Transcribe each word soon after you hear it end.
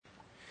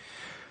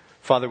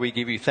Father, we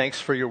give you thanks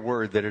for your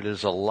word, that it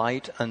is a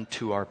light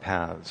unto our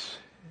paths.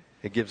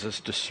 It gives us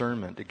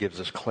discernment. It gives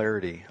us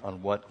clarity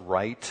on what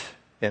right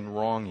and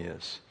wrong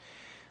is.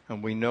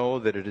 And we know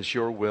that it is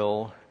your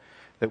will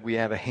that we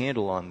have a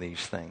handle on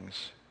these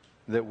things,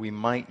 that we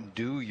might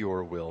do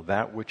your will,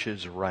 that which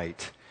is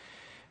right.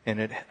 And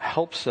it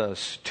helps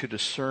us to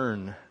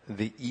discern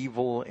the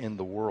evil in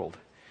the world.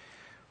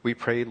 We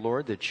pray,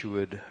 Lord, that you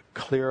would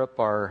clear up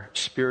our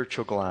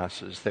spiritual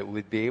glasses, that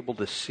we'd be able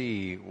to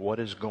see what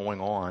is going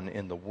on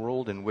in the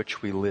world in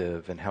which we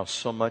live and how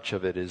so much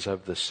of it is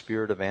of the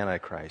spirit of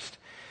Antichrist.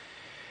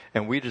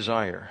 And we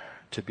desire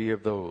to be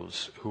of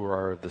those who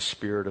are of the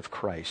Spirit of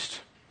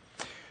Christ.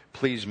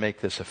 Please make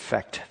this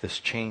effect, this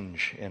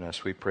change in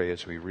us, we pray,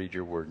 as we read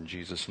your word in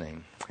Jesus'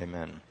 name.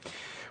 Amen.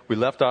 We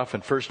left off in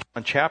 1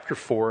 John chapter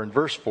 4 and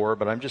verse 4,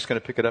 but I'm just going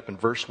to pick it up in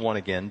verse 1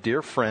 again.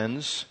 Dear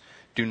friends,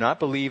 do not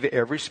believe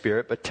every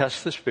spirit, but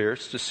test the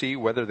spirits to see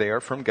whether they are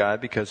from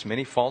God, because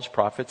many false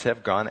prophets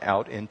have gone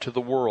out into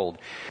the world.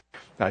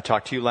 Now, I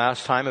talked to you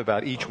last time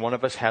about each one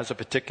of us has a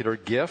particular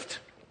gift.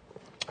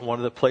 One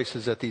of the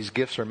places that these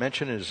gifts are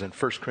mentioned is in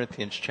 1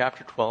 Corinthians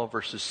chapter 12,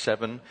 verses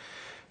 7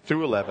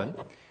 through 11.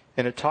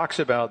 And it talks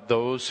about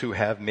those who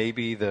have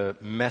maybe the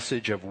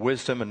message of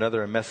wisdom,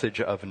 another a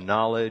message of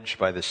knowledge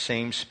by the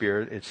same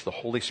Spirit. It's the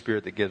Holy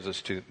Spirit that gives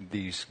us to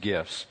these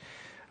gifts.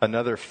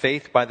 Another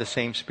faith by the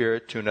same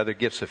Spirit, to another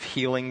gifts of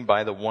healing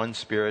by the one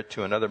Spirit,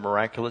 to another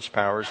miraculous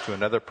powers, to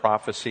another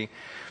prophecy,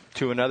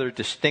 to another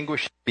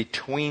distinguishing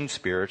between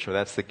spirits, or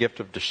that's the gift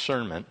of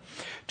discernment,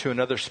 to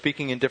another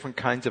speaking in different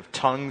kinds of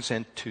tongues,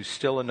 and to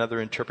still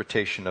another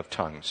interpretation of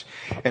tongues.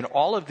 And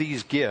all of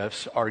these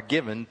gifts are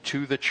given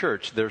to the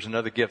church. There's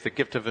another gift, the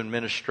gift of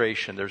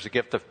administration. There's a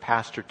gift of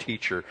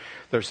pastor-teacher.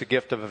 There's a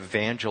gift of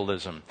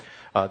evangelism.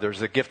 There's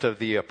the gift of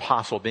the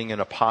apostle, being an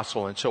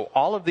apostle. And so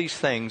all of these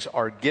things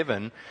are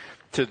given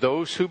to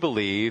those who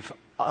believe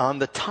on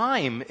the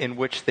time in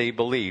which they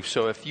believe.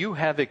 So if you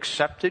have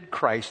accepted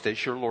Christ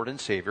as your Lord and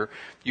Savior,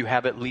 you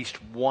have at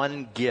least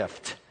one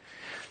gift.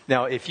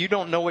 Now, if you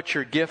don't know what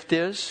your gift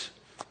is,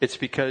 it's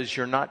because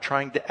you're not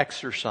trying to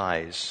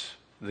exercise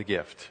the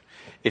gift.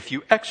 If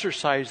you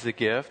exercise the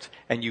gift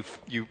and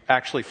you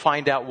actually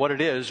find out what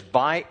it is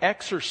by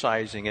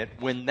exercising it,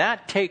 when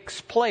that takes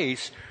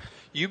place,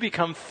 you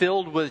become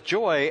filled with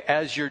joy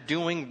as you're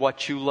doing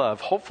what you love.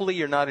 Hopefully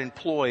you're not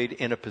employed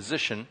in a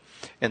position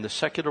in the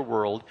secular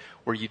world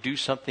where you do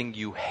something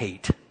you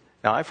hate.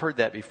 Now, I've heard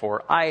that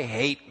before. I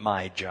hate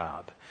my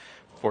job.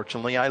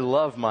 Fortunately, I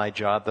love my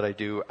job that I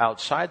do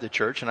outside the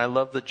church, and I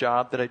love the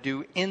job that I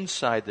do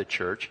inside the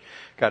church.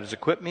 God has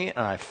equipped me, and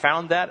I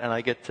found that, and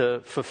I get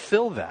to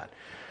fulfill that.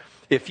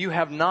 If you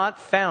have not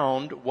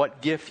found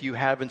what gift you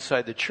have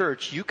inside the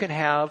church, you can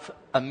have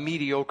a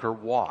mediocre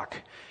walk.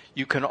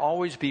 You can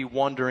always be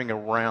wandering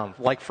around.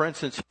 Like, for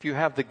instance, if you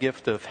have the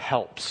gift of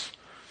helps.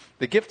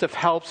 The gift of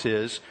helps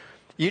is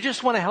you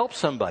just want to help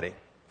somebody.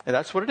 And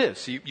that's what it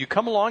is. You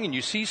come along and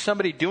you see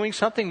somebody doing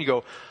something, and you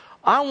go,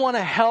 I want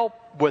to help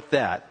with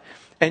that.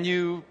 And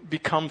you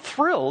become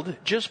thrilled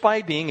just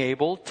by being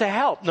able to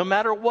help, no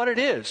matter what it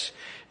is.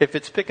 If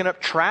it's picking up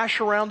trash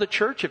around the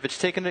church, if it's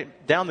taking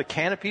down the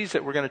canopies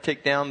that we're going to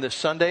take down this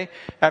Sunday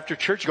after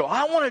church, you go,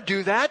 I want to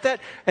do that,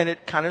 and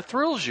it kind of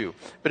thrills you.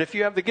 But if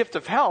you have the gift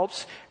of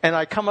helps, and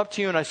I come up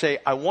to you and I say,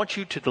 I want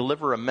you to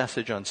deliver a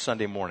message on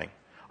Sunday morning.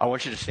 I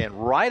want you to stand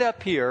right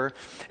up here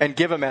and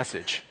give a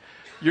message.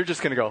 You're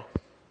just going to go,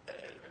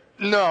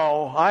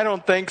 no, I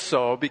don't think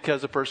so,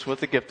 because a person with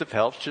the gift of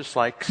helps just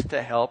likes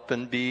to help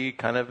and be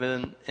kind of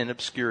in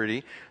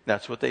obscurity.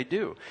 That's what they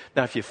do.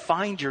 Now, if you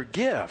find your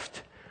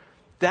gift,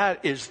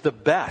 that is the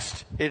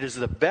best. It is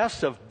the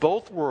best of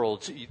both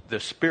worlds. The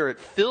Spirit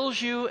fills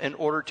you in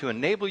order to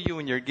enable you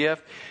in your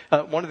gift.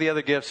 One of the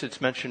other gifts it's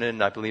mentioned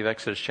in, I believe,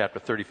 Exodus chapter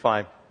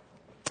 35,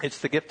 it's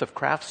the gift of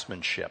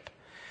craftsmanship.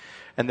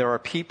 And there are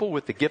people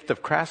with the gift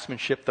of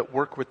craftsmanship that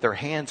work with their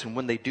hands. And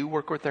when they do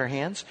work with their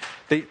hands,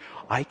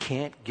 I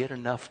can't get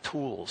enough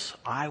tools.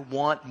 I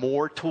want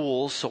more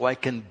tools so I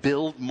can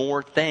build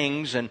more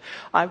things. And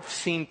I've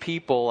seen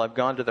people, I've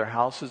gone to their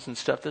houses and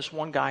stuff. This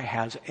one guy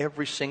has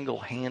every single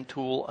hand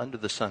tool under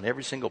the sun,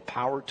 every single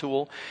power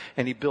tool.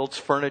 And he builds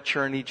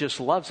furniture and he just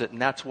loves it.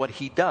 And that's what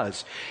he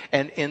does.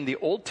 And in the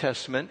Old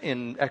Testament,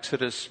 in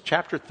Exodus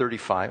chapter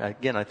 35,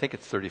 again, I think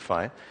it's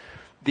 35,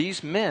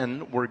 these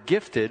men were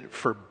gifted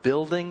for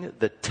building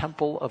the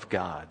temple of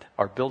God,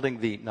 or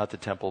building not the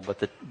temple, but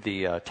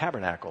the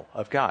tabernacle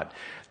of God.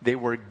 They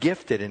were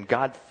gifted, and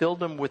God filled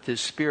them with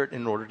His Spirit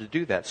in order to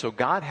do that. So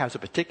God has a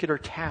particular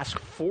task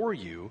for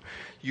you.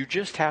 You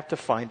just have to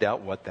find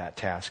out what that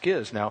task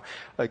is. Now,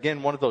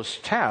 again, one of those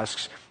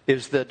tasks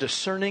is the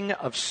discerning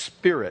of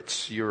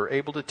spirits. You're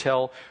able to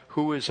tell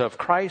who is of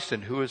Christ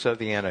and who is of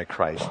the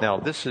Antichrist. Now,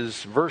 this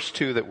is verse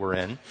 2 that we're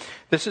in.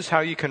 This is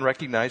how you can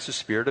recognize the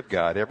Spirit of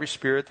God. Every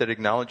spirit that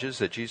acknowledges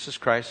that Jesus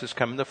Christ has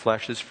come in the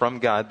flesh is from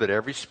God, but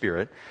every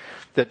spirit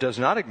that does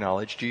not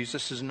acknowledge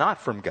Jesus is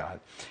not from God.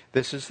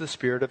 This is the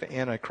spirit of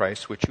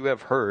Antichrist, which you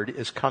have heard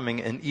is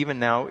coming and even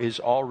now is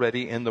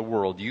already in the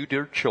world. You,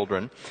 dear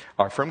children,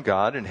 are from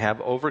God and have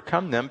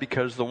overcome them,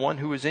 because the one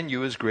who is in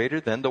you is greater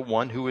than the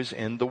one who is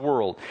in the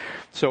world.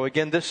 So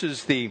again, this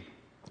is the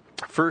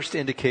first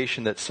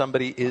indication that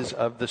somebody is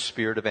of the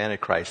spirit of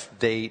Antichrist.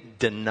 They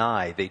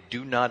deny, they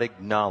do not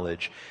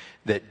acknowledge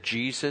that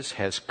Jesus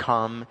has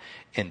come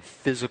in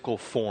physical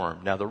form.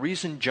 Now, the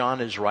reason John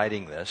is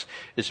writing this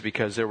is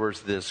because there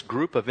was this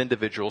group of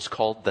individuals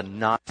called the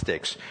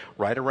Gnostics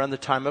right around the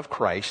time of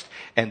Christ,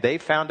 and they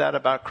found out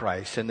about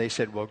Christ, and they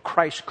said, well,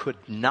 Christ could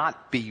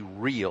not be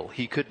real.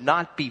 He could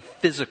not be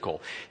physical.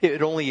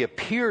 It only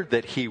appeared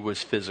that he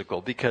was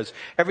physical, because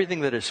everything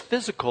that is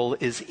physical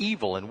is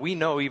evil, and we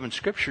know, even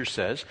Scripture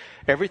says,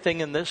 everything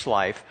in this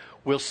life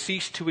will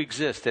cease to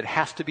exist. It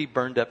has to be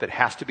burned up. It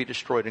has to be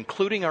destroyed,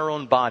 including our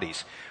own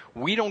bodies.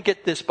 We don't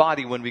get this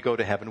body when we go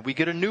to heaven. We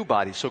get a new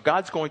body. So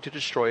God's going to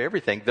destroy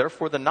everything.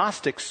 Therefore, the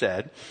Gnostics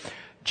said,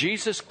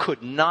 Jesus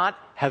could not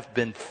have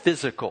been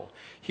physical.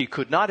 He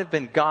could not have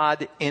been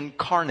God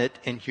incarnate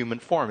in human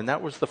form. And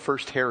that was the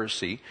first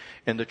heresy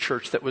in the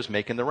church that was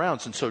making the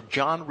rounds. And so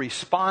John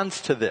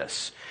responds to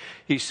this.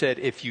 He said,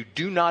 if you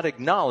do not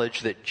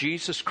acknowledge that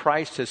Jesus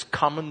Christ has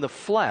come in the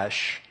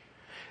flesh,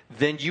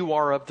 then you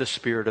are of the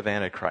spirit of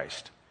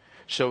Antichrist.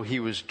 So he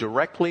was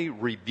directly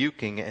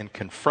rebuking and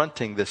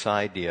confronting this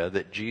idea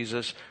that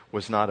Jesus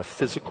was not a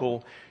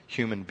physical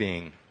human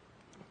being.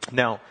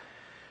 Now,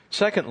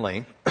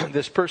 secondly,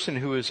 this person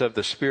who is of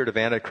the spirit of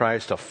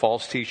Antichrist, a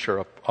false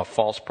teacher, a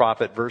false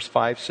prophet, verse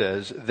 5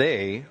 says,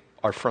 they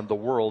are from the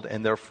world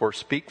and therefore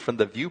speak from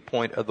the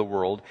viewpoint of the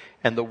world,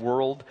 and the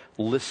world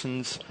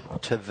listens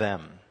to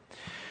them.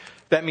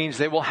 That means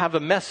they will have a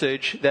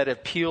message that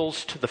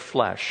appeals to the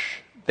flesh.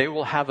 They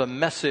will have a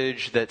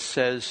message that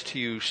says to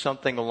you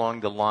something along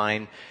the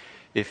line,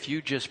 if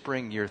you just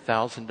bring your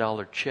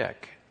 $1,000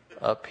 check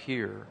up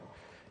here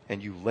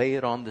and you lay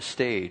it on the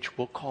stage,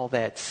 we'll call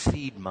that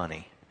seed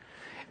money.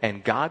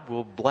 And God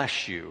will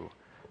bless you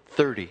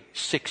 30,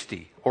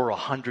 60, or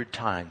 100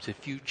 times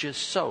if you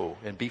just sow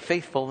and be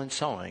faithful in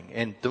sowing.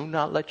 And do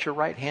not let your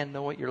right hand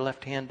know what your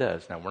left hand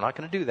does. Now, we're not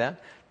going to do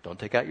that. Don't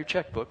take out your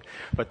checkbook.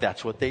 But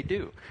that's what they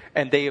do.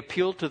 And they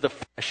appeal to the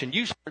flesh. And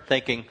you start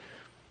thinking,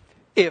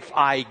 if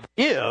I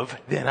give,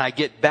 then I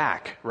get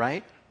back,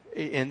 right?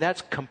 And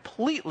that's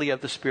completely of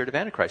the spirit of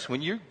Antichrist.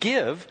 When you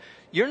give,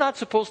 you're not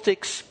supposed to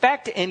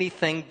expect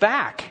anything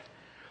back.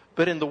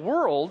 But in the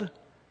world,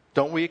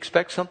 don't we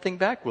expect something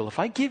back? Well, if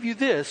I give you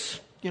this,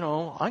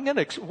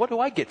 what do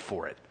I get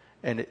for it?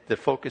 And the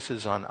focus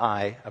is on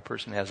eye. A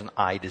person has an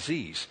eye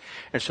disease.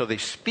 And so they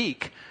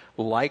speak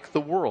like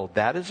the world.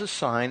 That is a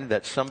sign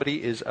that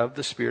somebody is of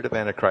the spirit of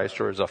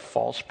Antichrist, or is a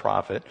false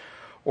prophet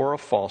or a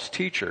false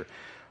teacher.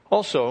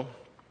 Also,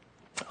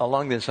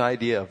 along this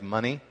idea of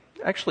money,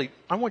 actually,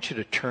 I want you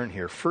to turn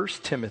here. 1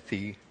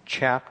 Timothy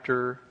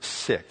chapter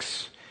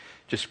 6.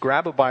 Just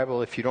grab a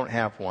Bible if you don't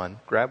have one.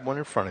 Grab one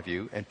in front of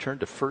you and turn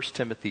to 1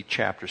 Timothy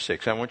chapter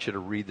 6. I want you to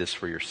read this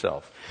for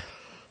yourself.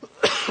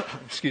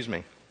 Excuse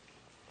me.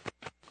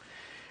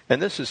 And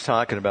this is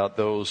talking about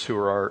those who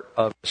are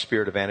of the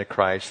spirit of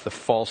Antichrist, the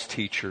false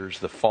teachers,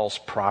 the false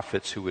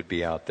prophets who would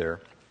be out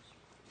there.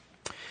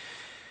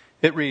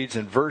 It reads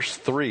in verse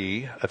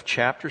 3 of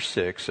chapter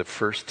 6 of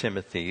 1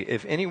 Timothy,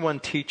 if anyone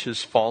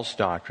teaches false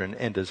doctrine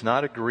and does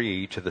not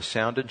agree to the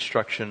sound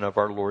instruction of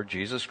our Lord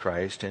Jesus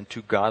Christ and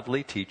to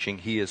godly teaching,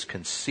 he is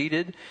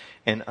conceited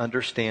and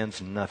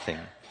understands nothing.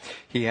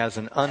 He has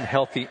an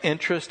unhealthy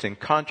interest in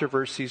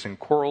controversies and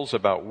quarrels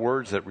about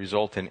words that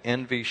result in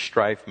envy,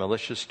 strife,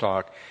 malicious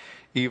talk,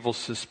 evil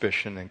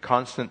suspicion, and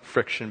constant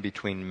friction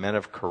between men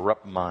of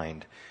corrupt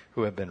mind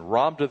who have been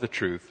robbed of the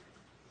truth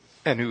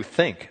and who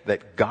think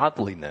that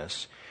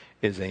godliness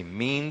is a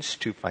means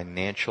to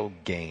financial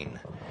gain.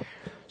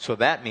 So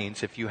that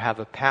means if you have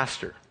a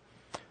pastor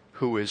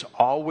who is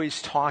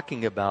always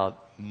talking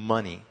about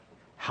money,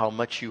 how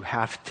much you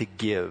have to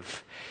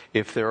give,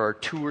 if there are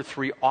 2 or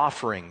 3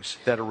 offerings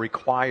that are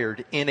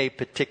required in a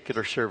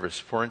particular service.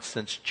 For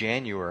instance,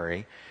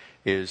 January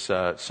is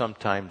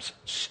sometimes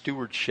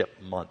stewardship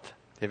month.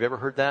 Have you ever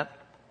heard that?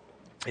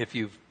 If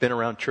you've been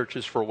around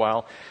churches for a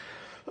while,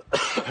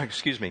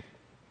 excuse me,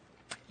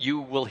 you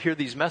will hear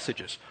these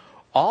messages.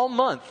 All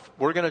month,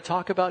 we're going to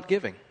talk about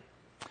giving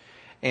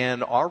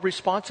and our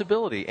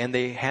responsibility. And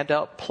they hand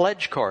out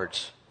pledge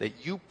cards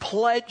that you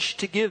pledge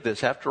to give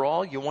this. After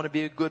all, you want to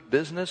be a good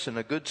business and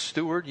a good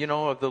steward,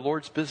 of the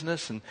Lord's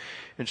business. And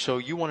so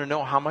you want to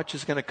know how much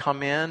is going to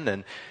come in.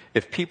 And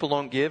if people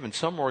don't give, in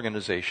some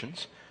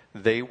organizations,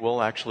 they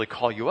will actually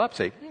call you up,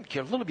 say,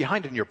 you're a little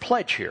behind in your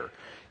pledge here.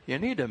 You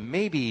need to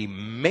maybe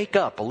make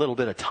up a little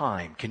bit of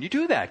time. Can you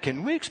do that?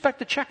 Can we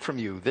expect a check from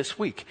you this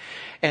week?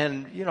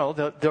 And,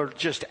 they'll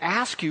just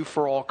ask you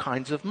for all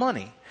kinds of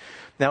money.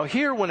 Now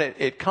here, when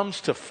it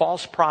comes to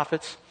false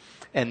prophets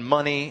and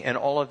money and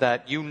all of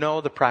that, you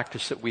know the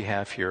practice that we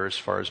have here as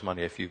far as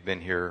money if you've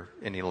been here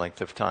any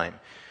length of time.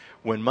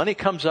 When money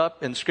comes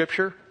up in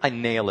Scripture, I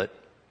nail it.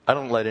 I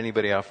don't let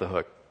anybody off the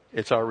hook.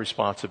 It's our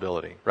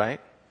responsibility,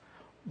 right?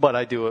 But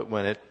I do it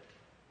when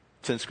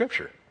it's in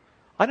Scripture.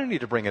 I don't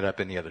need to bring it up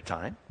any other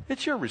time.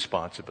 It's your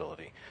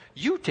responsibility.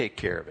 You take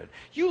care of it.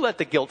 You let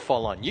the guilt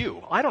fall on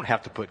you. I don't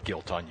have to put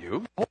guilt on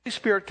you. The Holy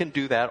Spirit can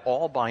do that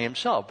all by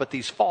himself. But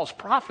these false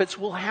prophets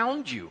will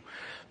hound you.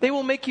 They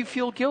will make you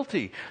feel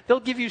guilty. They'll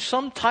give you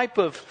some type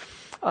of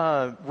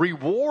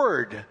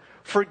reward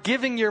for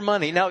giving your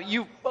money. Now,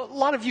 a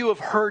lot of you have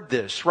heard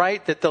this,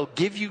 right? That they'll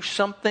give you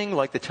something,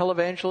 like the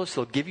televangelists,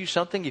 they'll give you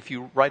something if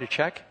you write a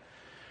check.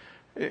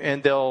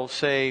 And they'll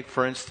say,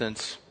 for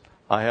instance,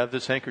 I have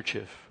this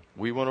handkerchief.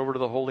 We went over to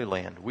the Holy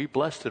Land. We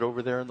blessed it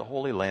over there in the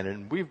Holy Land.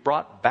 And we've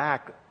brought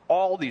back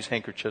all these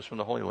handkerchiefs from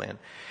the Holy Land.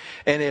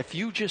 And if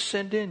you just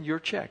send in your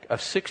check of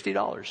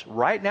 $60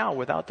 right now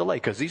without delay,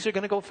 because these are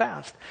going to go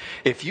fast.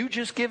 If you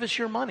just give us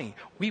your money,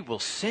 we will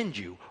send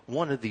you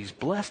one of these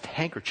blessed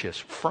handkerchiefs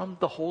from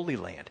the Holy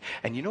Land.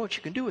 And you know what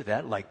you can do with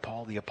that? Like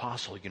Paul the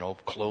Apostle,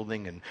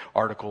 clothing and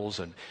articles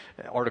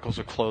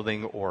of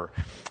clothing, or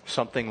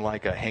something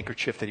like a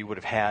handkerchief that he would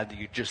have had.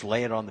 You just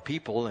lay it on the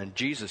people. And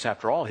Jesus,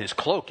 after all, his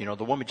cloak,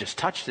 the woman just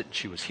touched it and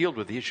she was healed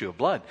with the issue of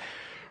blood.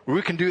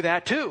 We can do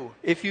that too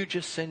if you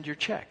just send your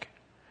check.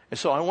 And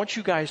so I want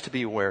you guys to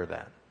be aware of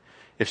that.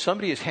 If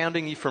somebody is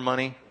hounding you for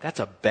money, that's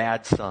a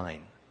bad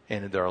sign.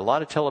 And there are a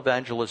lot of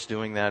televangelists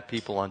doing that,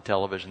 people on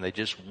television. They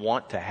just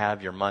want to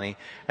have your money,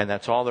 and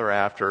that's all they're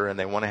after, and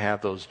they want to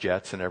have those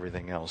jets and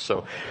everything else.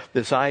 So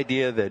this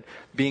idea that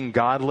being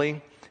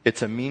godly,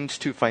 it's a means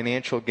to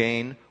financial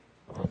gain.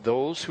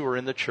 Those who are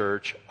in the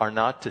church are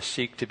not to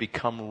seek to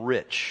become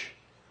rich.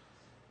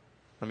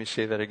 Let me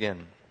say that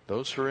again.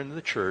 Those who are in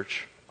the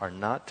church are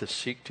not to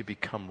seek to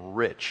become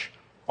rich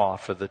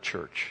off of the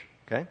church.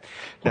 Okay?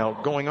 Now,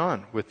 going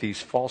on with these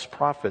false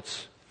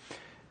prophets,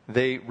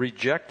 they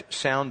reject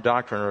sound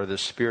doctrine or the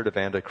spirit of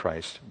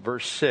Antichrist.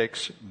 Verse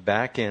 6,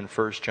 back in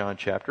 1 John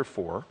chapter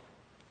 4,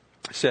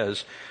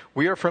 says,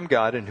 we are from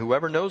God, and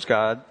whoever knows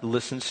God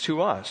listens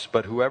to us.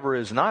 But whoever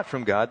is not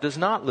from God does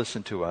not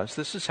listen to us.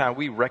 This is how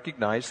we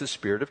recognize the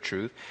spirit of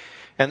truth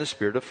and the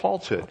spirit of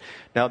falsehood.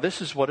 Now,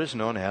 this is what is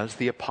known as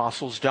the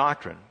apostles'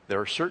 doctrine.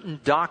 There are certain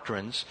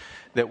doctrines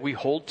that we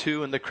hold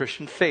to in the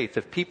Christian faith.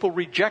 If people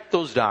reject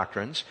those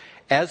doctrines,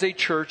 as a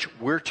church,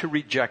 we're to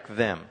reject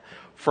them.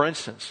 For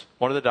instance,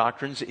 one of the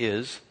doctrines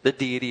is the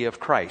deity of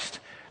Christ.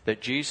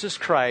 That Jesus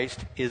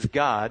Christ is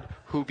God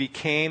who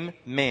became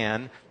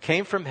man,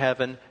 came from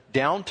heaven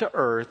down to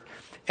earth,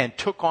 and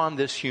took on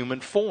this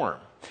human form.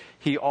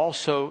 He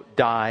also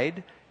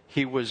died.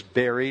 He was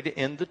buried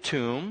in the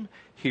tomb.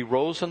 He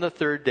rose on the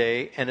third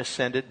day and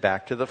ascended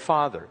back to the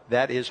Father.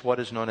 That is what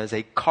is known as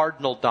a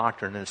cardinal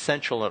doctrine, an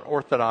essential and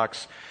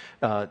orthodox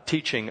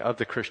teaching of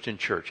the Christian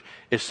church.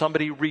 If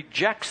somebody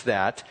rejects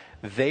that,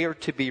 they are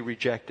to be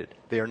rejected.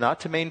 They are not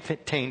to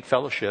maintain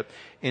fellowship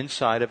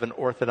inside of an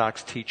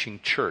orthodox teaching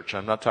church.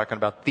 I'm not talking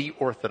about the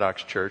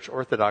Orthodox church.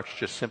 Orthodox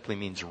just simply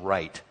means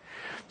right.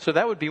 So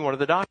that would be one of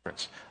the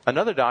doctrines.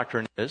 Another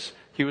doctrine is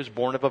he was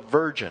born of a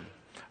virgin,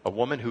 a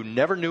woman who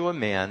never knew a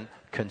man,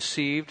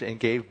 conceived and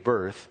gave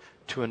birth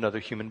to another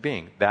human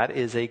being. That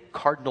is a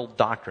cardinal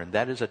doctrine.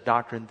 That is a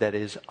doctrine that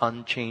is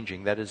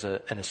unchanging. That is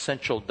an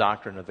essential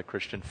doctrine of the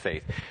Christian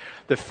faith.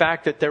 The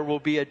fact that there will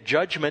be a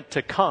judgment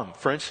to come.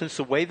 For instance,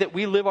 the way that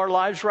we live our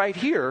lives right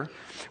here,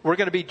 we're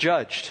going to be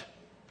judged.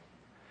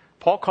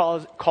 Paul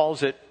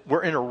calls it,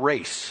 we're in a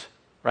race,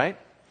 right?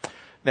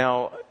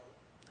 Now,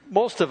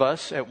 most of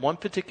us at one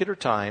particular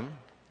time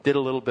did a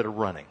little bit of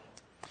running.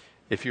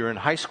 If you're in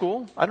high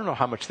school, I don't know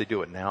how much they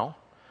do it now,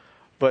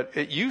 but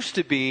it used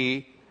to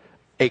be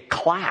a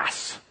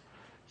class.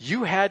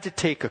 You had to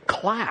take a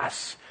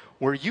class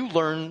where you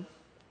learn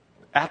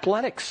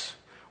athletics,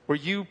 where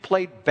you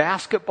played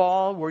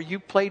basketball, where you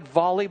played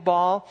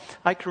volleyball.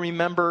 I can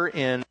remember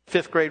in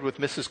 5th grade with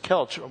Mrs.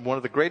 Kelch, one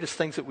of the greatest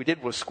things that we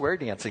did was square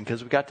dancing,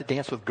 because we got to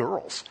dance with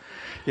girls.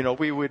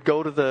 We would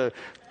go to the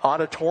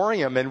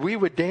auditorium and we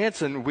would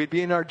dance, and we'd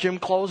be in our gym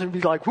clothes and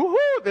be like,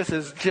 woohoo, this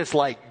is just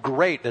like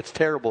great. That's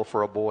terrible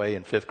for a boy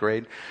in 5th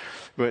grade.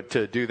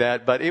 To do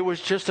that, but it was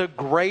just a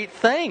great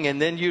thing.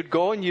 And then you'd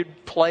go and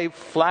you'd play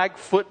flag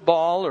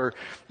football, or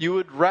you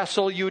would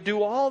wrestle. You would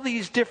do all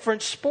these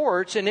different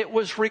sports, and it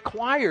was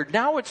required.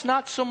 Now it's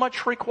not so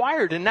much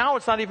required, and now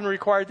it's not even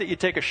required that you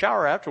take a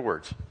shower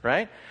afterwards,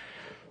 right?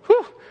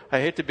 Whew,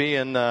 I hate to be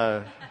in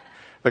the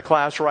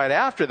class right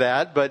after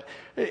that, but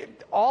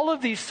all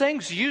of these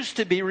things used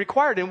to be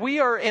required, and we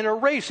are in a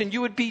race, and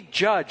you would be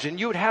judged, and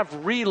you would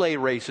have relay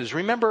races.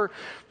 Remember,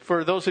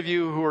 for those of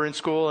you who were in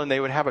school, and they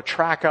would have a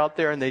track out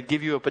there, and they'd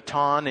give you a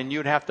baton, and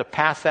you'd have to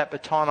pass that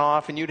baton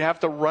off, and you'd have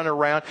to run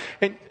around,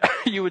 and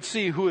you would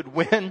see who would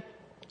win,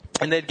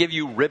 and they'd give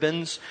you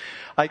ribbons.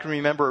 I can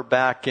remember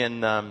back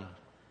in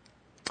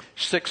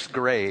 6th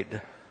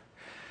grade,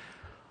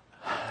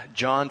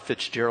 John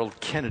Fitzgerald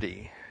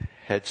Kennedy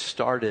had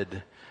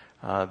started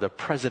the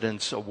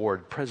President's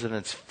Award,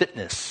 President's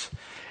Fitness.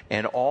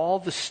 and all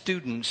the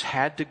students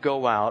had to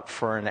go out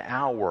for an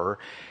hour,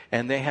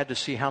 and they had to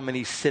see how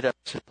many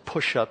sit-ups and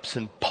push-ups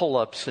and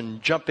pull-ups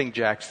and jumping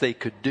jacks they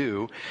could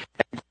do,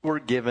 and you were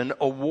given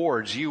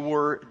awards. You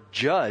were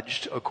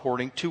judged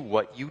according to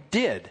what you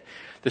did.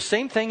 The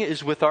same thing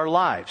is with our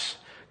lives.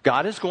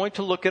 God is going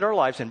to look at our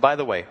lives, and by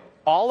the way,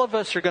 all of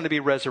us are going to be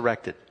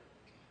resurrected.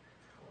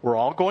 We're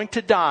all going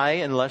to die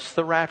unless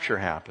the rapture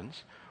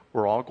happens.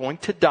 We're all going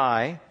to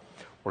die.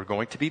 We're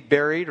going to be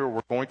buried, or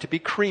we're going to be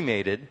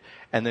cremated,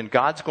 and then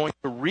God's going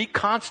to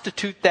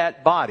reconstitute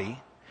that body,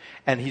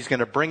 and He's going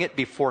to bring it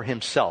before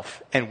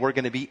Himself, and we're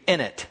going to be in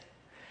it.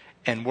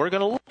 And we're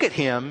going to look at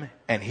Him,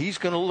 and He's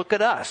going to look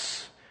at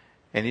us,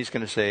 and He's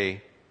going to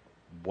say,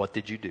 what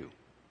did you do?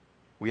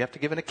 We have to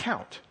give an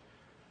account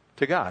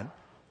to God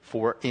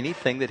for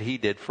anything that He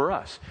did for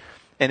us.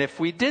 And if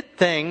we did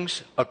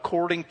things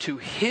according to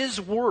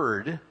His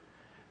word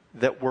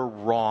that were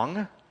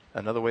wrong,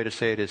 another way to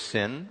say it is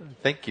sin.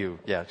 Thank you.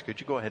 Yeah, could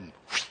you go ahead and...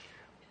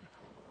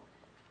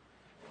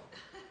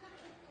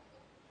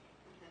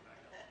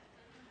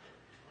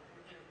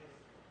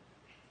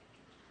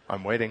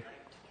 I'm waiting.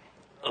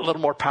 A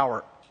little more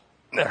power.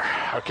 There.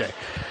 Okay.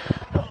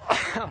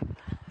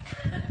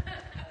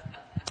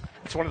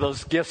 It's one of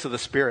those gifts of the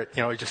Spirit,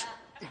 just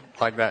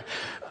like that.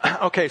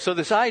 Okay, so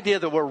this idea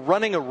that we're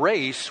running a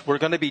race, we're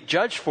going to be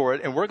judged for it,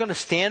 and we're going to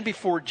stand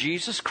before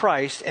Jesus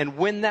Christ, and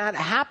when that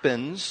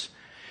happens,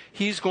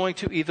 He's going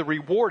to either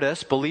reward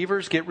us.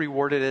 Believers get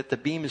rewarded at the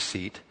Bema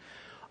seat.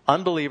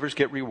 Unbelievers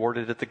get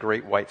rewarded at the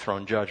great white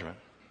throne judgment.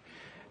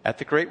 At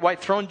the great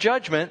white throne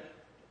judgment,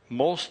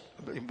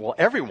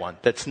 everyone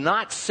that's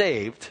not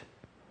saved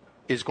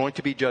is going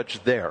to be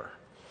judged there.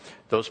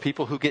 Those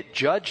people who get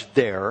judged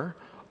there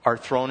are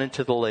thrown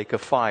into the lake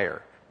of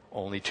fire.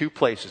 Only two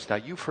places. Now,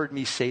 you've heard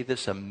me say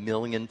this a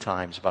million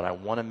times, but I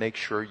want to make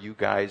sure you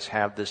guys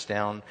have this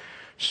down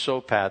so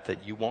pat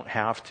that you won't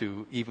have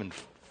to even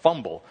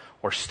fumble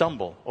or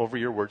stumble over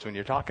your words when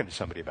you're talking to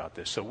somebody about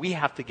this. So we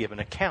have to give an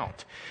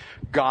account.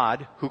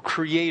 God, who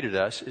created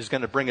us, is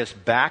going to bring us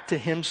back to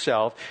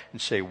Himself and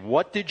say,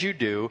 what did you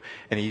do?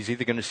 And He's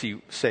either going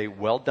to say,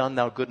 well done,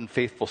 thou good and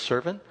faithful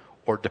servant,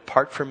 or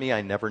depart from me,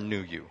 I never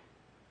knew you.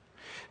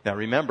 Now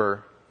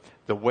remember,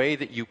 the way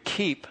that you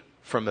keep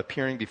from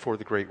appearing before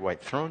the great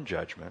white throne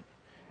judgment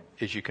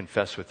is you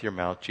confess with your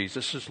mouth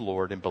Jesus is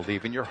Lord and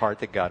believe in your heart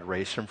that God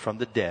raised Him from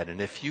the dead. And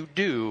if you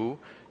do,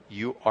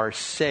 you are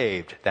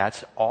saved.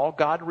 That's all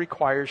God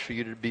requires for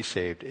you to be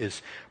saved,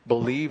 is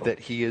believe that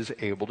He is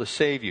able to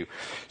save you.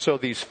 So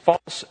these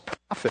false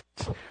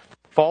prophets,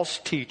 false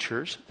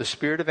teachers, the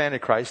spirit of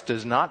Antichrist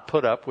does not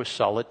put up with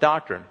solid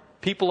doctrine.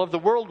 People of the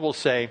world will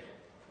say,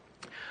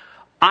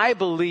 I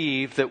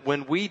believe that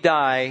when we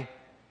die,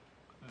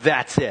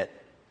 that's it.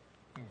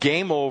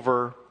 Game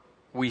over,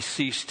 we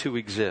cease to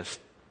exist.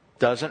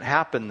 Doesn't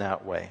happen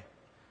that way.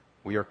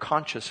 We are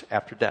conscious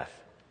after death.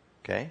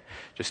 Okay?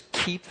 Just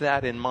keep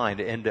that in mind.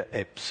 And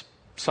if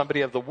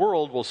somebody of the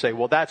world will say,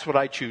 well, that's what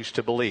I choose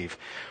to believe.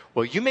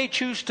 Well, you may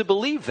choose to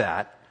believe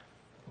that,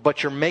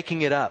 but you're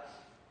making it up.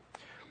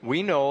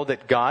 We know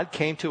that God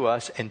came to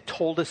us and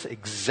told us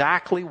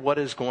exactly what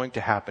is going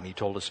to happen. He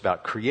told us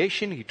about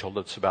creation. He told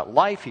us about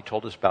life. He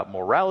told us about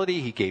morality.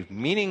 He gave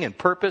meaning and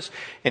purpose.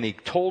 And He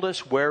told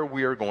us where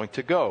we are going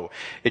to go.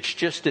 It's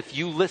just if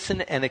you listen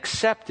and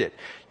accept it.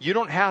 You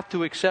don't have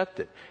to accept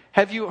it.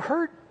 Have you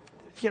heard,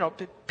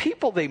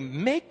 people, they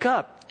make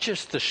up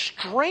just the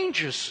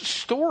strangest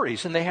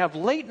stories. And they have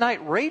late night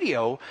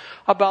radio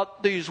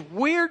about these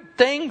weird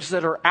things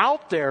that are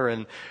out there,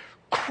 and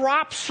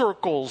crop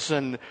circles,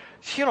 and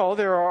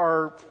there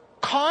are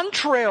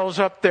contrails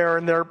up there,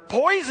 and they're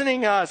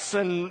poisoning us,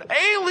 and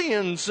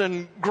aliens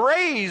and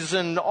grays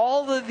and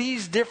all of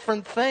these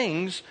different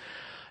things.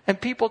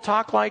 And people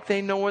talk like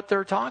they know what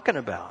they're talking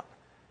about.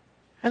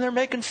 And they're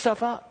making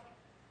stuff up.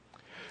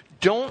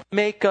 Don't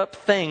make up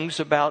things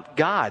about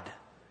God.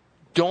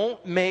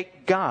 Don't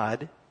make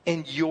God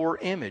in your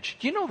image.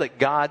 Do you know that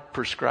God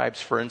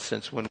prescribes, for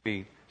instance, when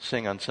we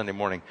sing on Sunday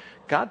morning,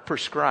 God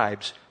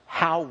prescribes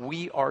how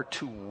we are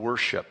to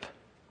worship.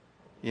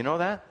 You know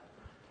that?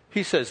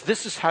 He says,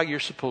 this is how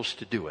you're supposed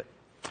to do it.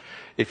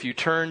 If you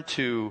turn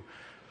to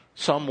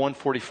Psalm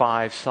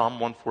 145, Psalm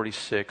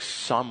 146,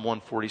 Psalm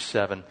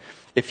 147,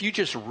 if you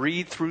just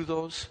read through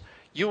those,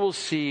 you will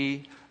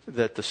see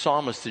that the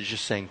psalmist is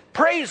just saying,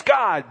 praise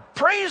God,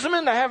 praise Him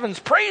in the heavens,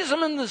 praise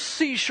Him in the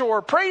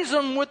seashore, praise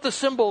Him with the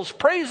cymbals,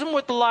 praise Him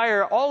with the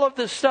lyre, all of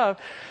this stuff.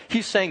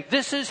 He's saying,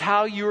 this is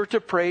how you're to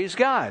praise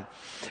God.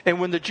 And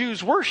when the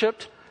Jews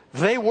worshipped,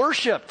 they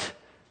worshipped.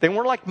 They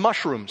weren't like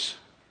mushrooms.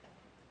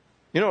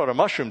 You know what a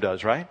mushroom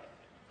does, right?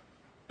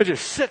 It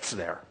just sits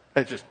there.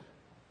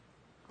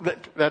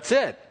 That's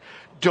it.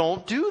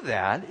 Don't do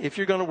that if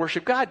you're going to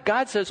worship God.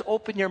 God says,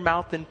 open your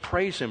mouth and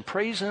praise Him.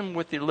 Praise Him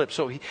with your lips.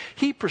 So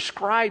He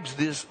prescribes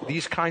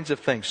these kinds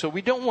of things. So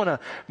we don't want to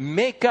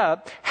make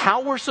up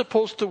how we're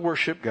supposed to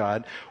worship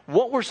God,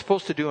 what we're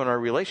supposed to do in our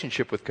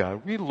relationship with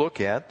God. We look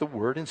at the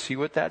Word and see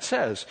what that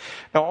says.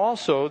 Now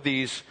also,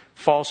 these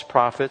false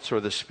prophets or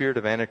the spirit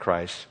of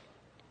Antichrist,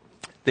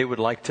 They would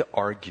like to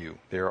argue.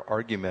 They are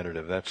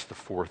argumentative. That's the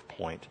fourth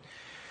point.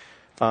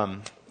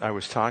 I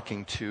was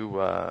talking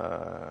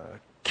to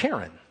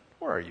Karen.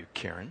 Where are you,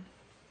 Karen?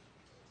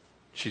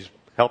 She's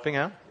helping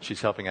out?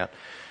 She's helping out.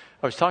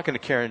 I was talking to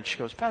Karen. She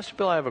goes, Pastor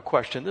Bill, I have a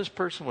question. This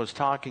person was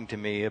talking to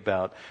me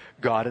about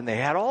God, and they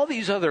had all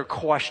these other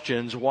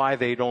questions why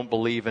they don't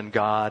believe in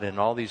God and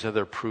all these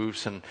other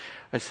proofs. And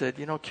I said,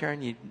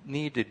 Karen, you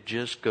need to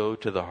just go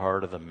to the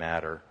heart of the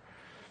matter.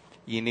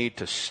 You need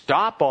to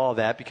stop all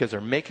that because they're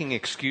making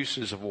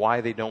excuses of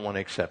why they don't want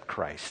to accept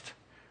Christ,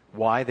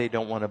 why they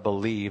don't want to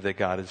believe that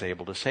God is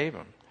able to save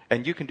them.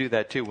 And you can do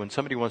that too. When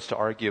somebody wants to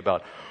argue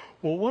about,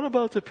 well, what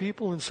about the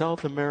people in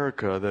South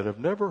America that have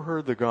never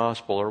heard the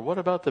gospel? Or what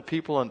about the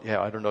people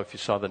I don't know if you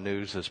saw the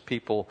news, there's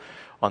people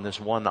on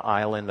this one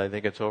island, I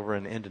think it's over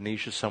in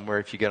Indonesia somewhere.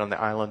 If you get on the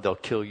island, they'll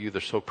kill you.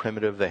 They're so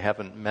primitive, they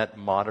haven't met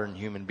modern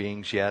human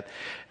beings yet.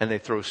 And they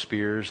throw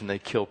spears and they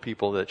kill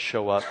people that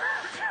show up.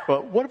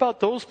 Well, what about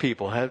those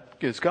people?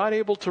 Is God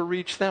able to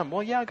reach them?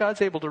 Well, yeah,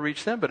 God's able to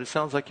reach them, but it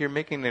sounds like you're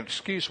making an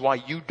excuse why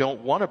you don't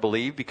want to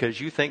believe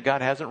because you think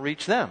God hasn't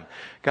reached them.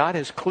 God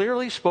has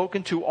clearly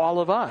spoken to all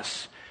of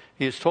us.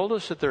 He has told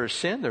us that there is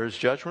sin, there is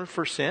judgment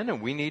for sin,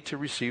 and we need to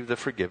receive the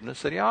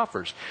forgiveness that he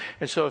offers.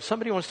 And so if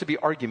somebody wants to be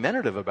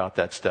argumentative about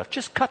that stuff,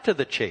 just cut to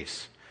the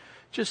chase.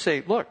 Just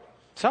say, look,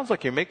 sounds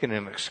like you're making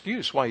an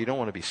excuse why you don't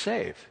want to be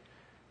saved.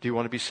 Do you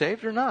want to be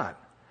saved or not?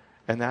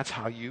 And that's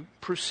how you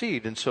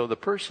proceed. And so the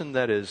person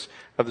that is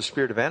of the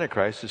spirit of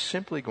Antichrist is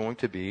simply going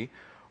to be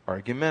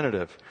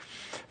argumentative.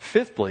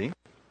 Fifthly,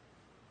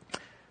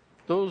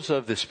 those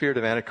of the spirit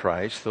of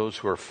Antichrist, those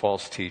who are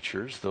false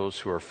teachers, those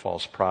who are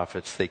false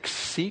prophets, they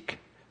seek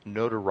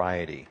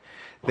notoriety.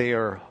 They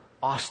are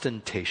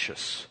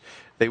ostentatious.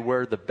 They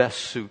wear the best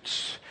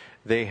suits.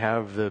 They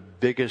have the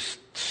biggest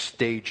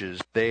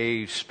stages.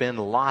 They spend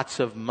lots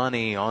of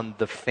money on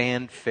the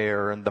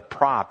fanfare and the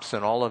props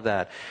and all of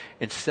that.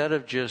 Instead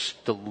of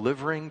just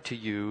delivering to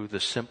you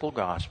the simple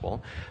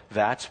gospel,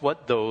 that's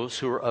what those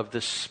who are of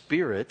the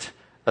spirit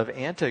of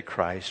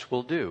Antichrist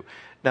will do.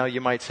 Now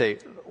you might say,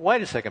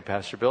 wait a second,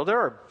 Pastor Bill,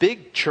 there are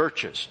big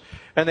churches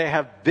and they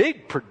have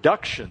big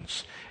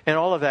productions and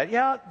all of that.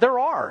 Yeah, there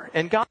are.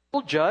 And God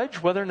will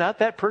judge whether or not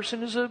that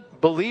person is a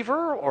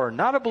believer or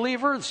not a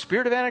believer, the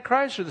spirit of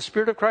Antichrist or the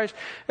spirit of Christ.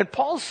 And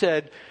Paul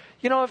said,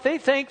 if they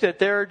think that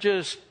they're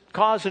just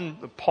causing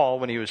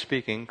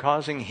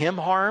him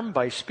harm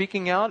by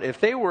speaking out, if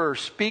they were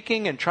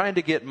speaking and trying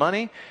to get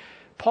money,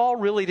 Paul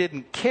really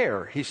didn't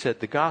care. He said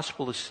the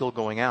gospel is still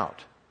going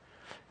out.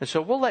 And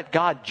so we'll let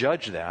God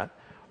judge that.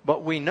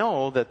 But we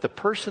know that the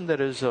person that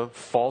is a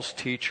false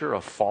teacher,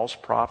 a false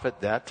prophet,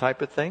 that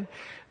type of thing,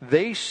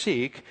 they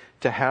seek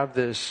to have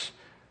this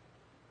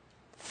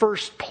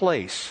first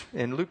place.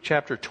 In Luke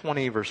chapter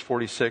 20, verse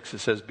 46, it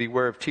says,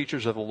 beware of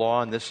teachers of the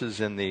law, and this is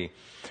in the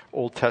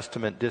Old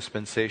Testament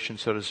dispensation,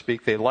 so to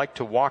speak. They like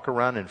to walk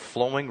around in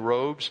flowing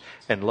robes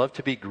and love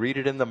to be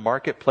greeted in the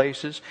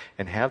marketplaces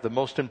and have the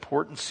most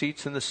important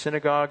seats in the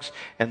synagogues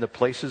and the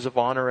places of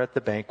honor at the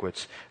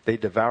banquets. They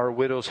devour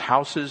widows'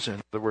 houses,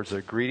 in other words,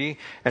 they're greedy,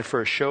 and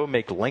for a show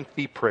make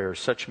lengthy prayers.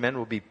 Such men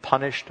will be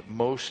punished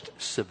most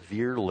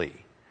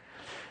severely.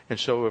 And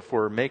so if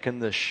we're making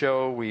this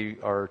show, we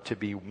are to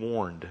be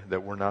warned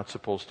that we're not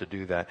supposed to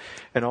do that.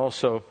 And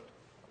also,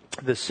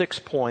 the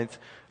sixth point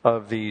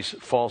of these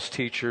false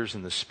teachers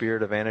and the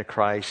spirit of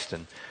Antichrist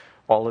and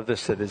all of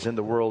this that is in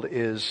the world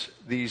is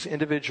these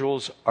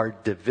individuals are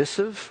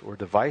divisive or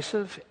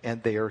divisive,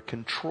 and they are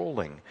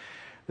controlling.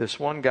 This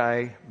one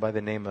guy by the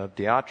name of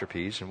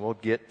Diotrephes, and we'll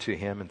get to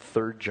him in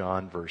 3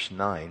 John verse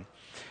 9.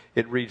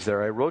 It reads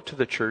there, I wrote to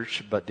the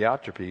church, but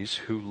Diotrephes,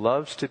 who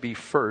loves to be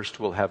first,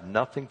 will have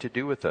nothing to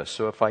do with us.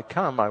 So if I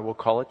come, I will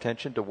call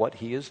attention to what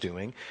he is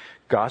doing,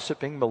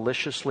 gossiping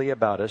maliciously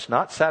about us.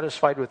 Not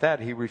satisfied with that,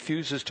 he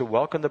refuses to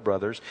welcome the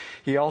brothers.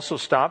 He also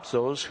stops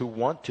those who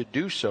want to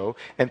do so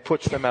and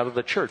puts them out of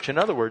the church. In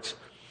other words,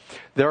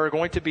 there are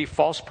going to be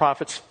false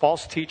prophets,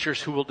 false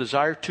teachers who will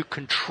desire to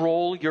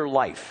control your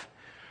life.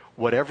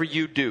 Whatever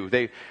you do,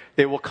 they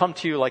will come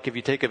to you like if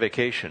you take a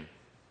vacation.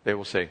 They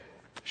will say,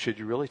 should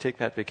you really take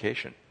that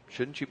vacation?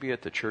 Shouldn't you be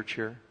at the church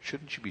here?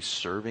 Shouldn't you be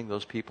serving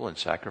those people and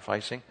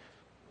sacrificing?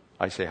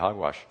 I say,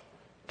 hogwash.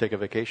 Take a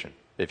vacation.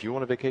 If you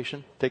want a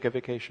vacation, take a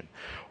vacation.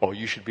 Oh,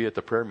 you should be at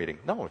the prayer meeting.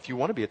 No, if you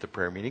want to be at the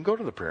prayer meeting, go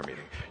to the prayer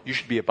meeting. You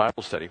should be at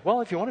Bible study. Well,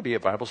 if you want to be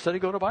at Bible study,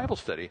 go to Bible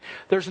study.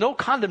 There's no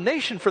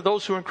condemnation for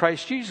those who are in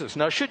Christ Jesus.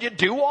 Now, should you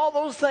do all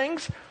those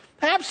things?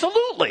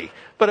 Absolutely.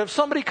 But if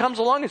somebody comes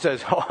along and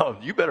says, oh,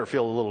 you better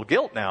feel a little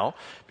guilt now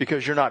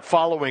because you're not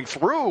following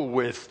through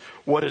with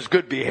what is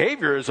good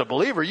behavior as a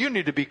believer, you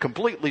need to be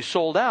completely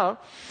sold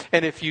out.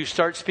 And if you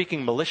start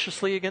speaking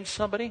maliciously against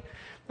somebody,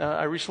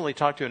 I recently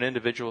talked to an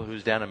individual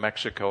who's down in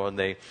Mexico, and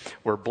they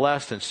were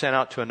blessed and sent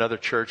out to another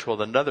church. Well,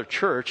 another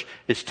church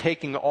is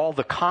taking all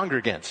the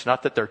congregants.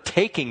 Not that they're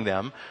taking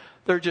them,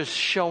 they're just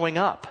showing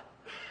up.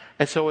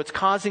 And so it's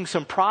causing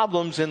some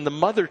problems in the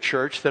mother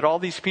church that all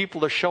these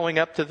people are showing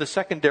up to the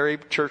secondary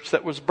church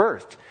that was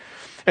birthed.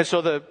 And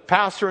so the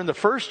pastor in the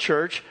first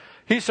church,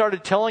 he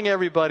started telling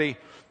everybody,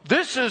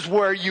 This is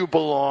where you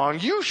belong.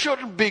 You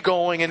shouldn't be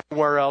going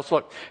anywhere else.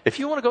 Look, if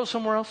you want to go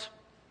somewhere else,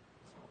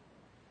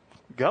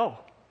 go.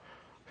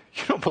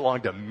 You don't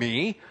belong to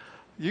me.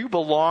 You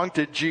belong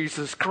to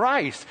Jesus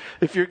Christ.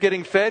 If you're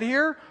getting fed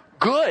here,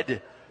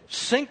 good.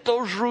 Sink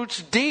those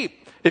roots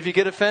deep. If you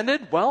get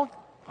offended, well,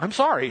 I'm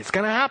sorry. It's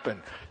going to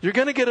happen. You're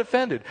going to get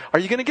offended. Are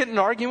you going to get in an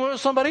argument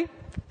with somebody?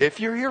 If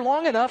you're here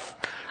long enough,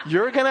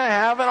 you're going to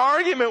have an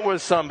argument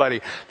with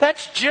somebody.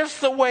 That's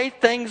just the way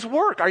things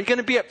work. Are you going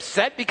to be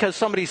upset because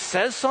somebody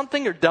says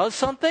something or does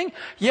something?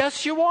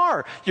 Yes, you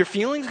are. Your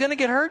feelings going to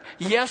get hurt?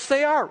 Yes,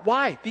 they are.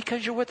 Why?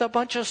 Because you're with a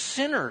bunch of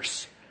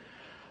sinners.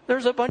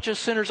 There's a bunch of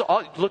sinners.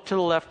 Look to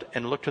the left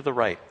and look to the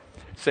right.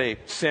 Say,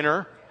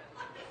 sinner.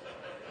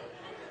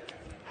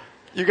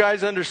 You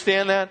guys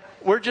understand that?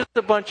 We're just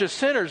a bunch of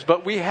sinners,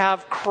 but we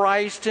have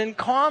Christ in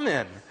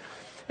common.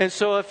 And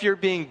so if you're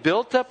being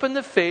built up in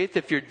the faith,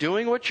 if you're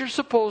doing what you're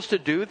supposed to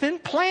do, then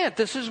plant.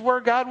 This is where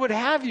God would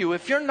have you.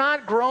 If you're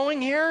not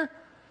growing here,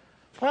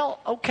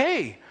 well,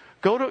 okay.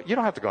 You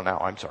don't have to go now,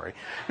 I'm sorry.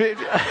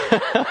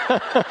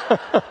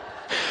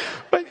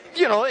 But,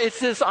 it's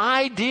this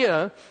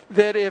idea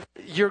that if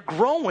you're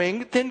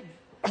growing, then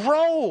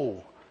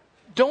grow.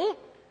 Don't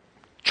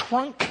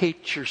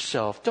truncate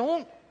yourself.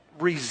 Don't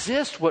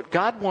resist what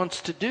God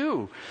wants to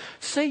do.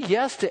 Say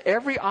yes to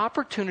every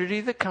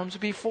opportunity that comes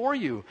before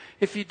you.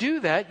 If you do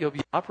that, you'll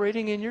be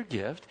operating in your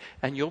gift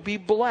and you'll be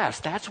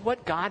blessed. That's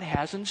what God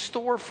has in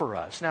store for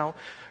us. Now,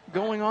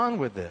 going on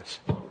with this.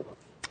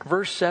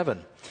 Verse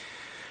 7.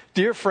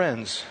 Dear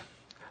friends,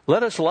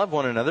 let us love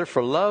one another,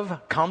 for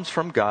love comes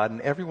from God,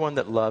 and everyone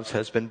that loves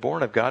has been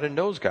born of God and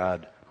knows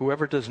God.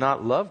 Whoever does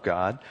not love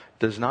God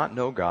does not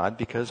know God,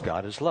 because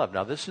God is love.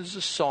 Now, this is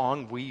a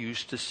song we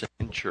used to sing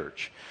in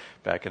church.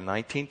 Back in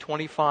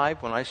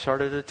 1925, when I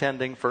started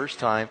attending first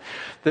time,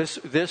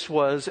 this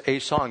was a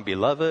song.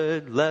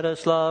 Beloved, let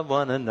us love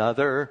one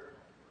another.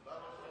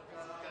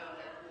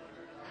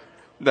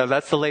 No,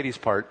 that's the ladies'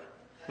 part.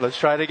 Let's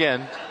try it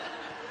again.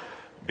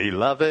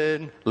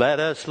 Beloved, let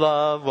us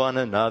love one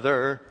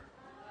another.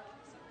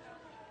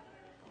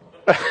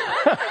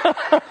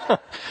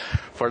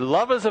 For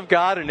love is of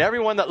God, and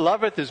everyone that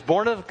loveth is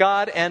born of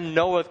God and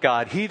knoweth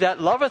God. He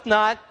that loveth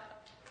not,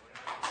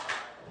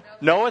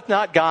 knoweth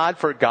not God,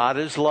 for God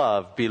is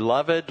love.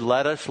 Beloved,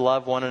 let us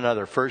love one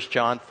another. 1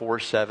 John 4,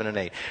 7, and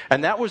 8.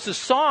 And that was the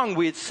song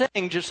we'd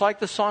sing, just like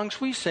the songs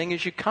we sing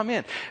as you come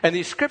in. And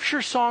these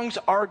scripture songs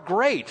are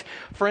great.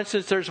 For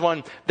instance, there's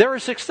one, there are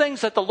 6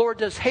 things that the Lord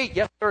does hate.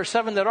 Yes, there are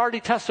 7 that are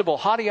detestable.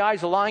 Haughty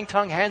eyes, a lying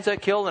tongue, hands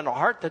that kill, and a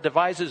heart that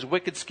devises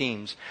wicked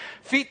schemes.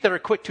 Feet that are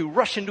quick to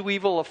rush into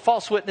evil, a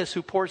false witness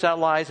who pours out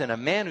lies, and a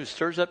man who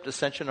stirs up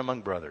dissension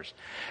among brothers.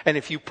 And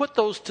if you put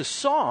those to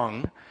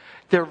song,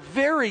 they're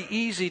very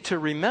easy to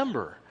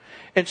remember.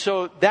 And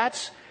so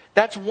that's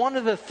one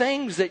of the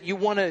things that you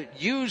want to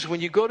use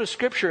when you go to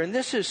Scripture. And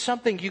this is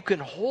something you can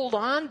hold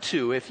on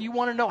to. If you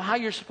want to know how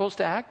you're supposed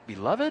to act,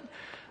 beloved,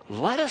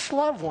 let us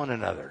love one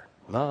another.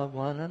 Love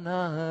one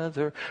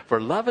another.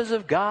 For love is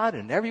of God,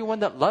 and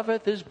everyone that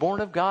loveth is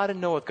born of God and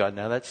knoweth God.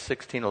 Now that's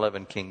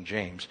 1611 King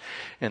James.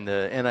 In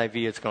the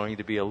NIV it's going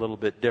to be a little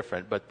bit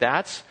different. But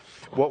that's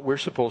what we're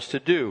supposed to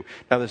do.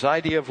 Now this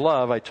idea of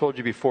love, I told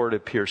you before, it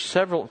appears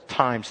several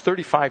times,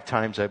 35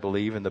 times I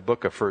believe, in the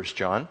book of 1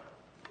 John.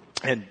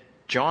 And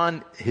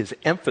John, his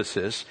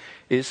emphasis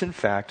is in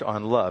fact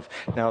on love.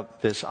 Now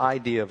this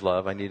idea of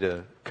love, I need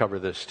to cover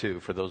this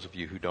too for those of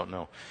you who don't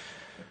know.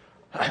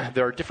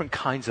 There are different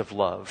kinds of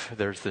love.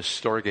 There's this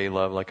storge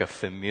love, like a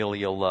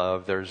familial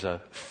love. There's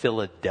a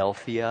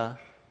Philadelphia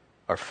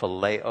or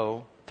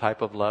phileo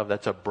type of love.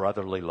 That's a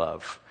brotherly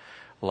love,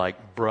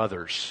 like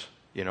brothers.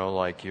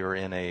 Like you're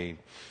in a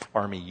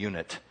army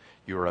unit.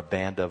 You're a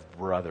band of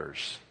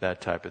brothers, that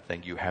type of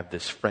thing. You have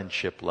this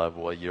friendship love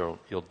where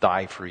you'll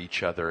die for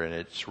each other, and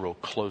it's real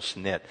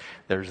close-knit.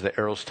 There's the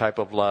eros type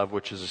of love,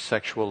 which is a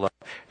sexual love.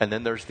 And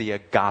then there's the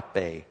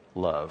agape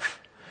love.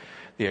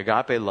 The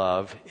agape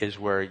love is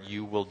where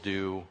you will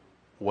do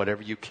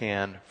whatever you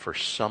can for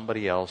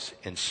somebody else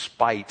in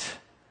spite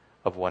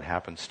of what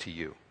happens to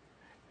you.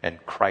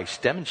 And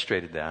Christ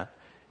demonstrated that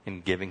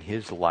in giving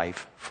his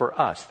life for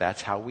us.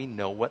 That's how we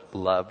know what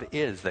love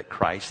is, that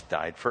Christ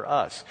died for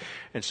us.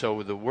 And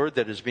so the word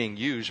that is being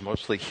used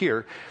mostly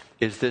here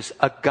is this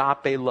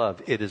agape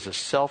love. It is a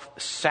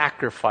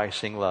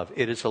self-sacrificing love.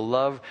 It is a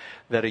love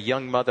that a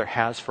young mother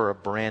has for a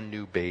brand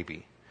new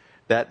baby.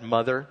 That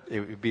mother, it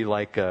would be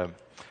like a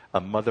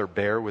mother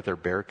bear with her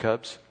bear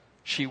cubs.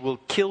 She will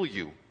kill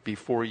you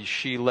before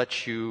she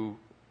lets you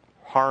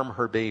harm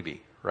her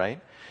baby,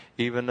 right?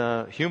 Even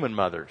a human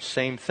mother,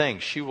 same thing.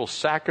 She will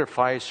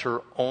sacrifice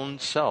her own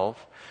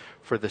self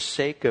for the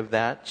sake of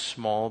that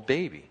small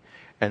baby.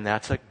 And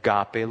that's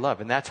agape love.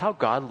 And that's how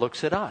God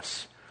looks at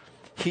us.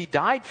 He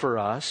died for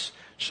us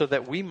so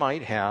that we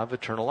might have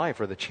eternal life,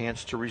 or the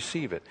chance to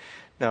receive it.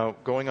 Now,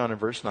 going on in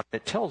verse 9,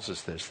 it tells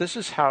us this. This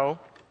is how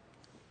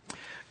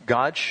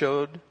God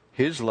showed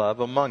his love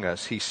among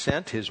us. He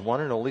sent his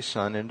one and only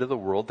Son into the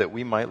world that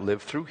we might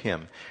live through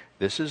him.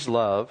 This is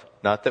love,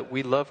 not that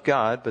we love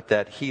God, but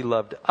that he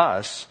loved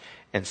us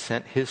and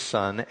sent his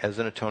Son as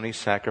an atoning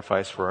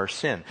sacrifice for our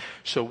sin.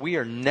 So we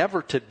are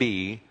never to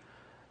be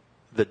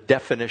the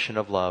definition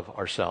of love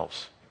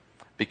ourselves,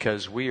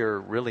 because we are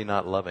really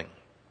not loving.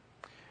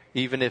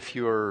 Even if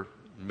you're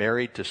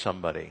married to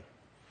somebody,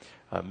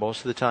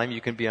 most of the time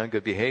you can be on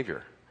good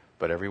behavior,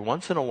 but every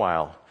once in a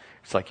while,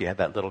 it's like you have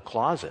that little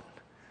closet.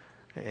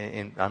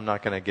 And I'm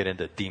not going to get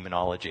into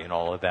demonology and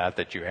all of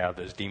that you have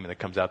this demon that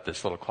comes out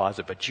this little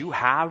closet, but you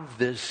have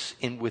this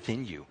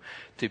within you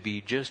to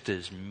be just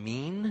as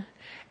mean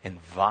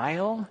and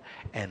vile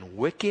and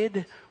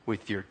wicked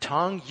with your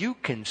tongue. You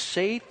can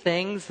say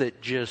things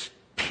that just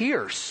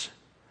pierce,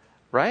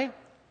 right?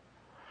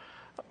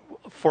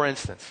 For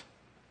instance,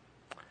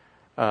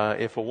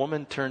 if a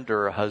woman turned to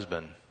her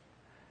husband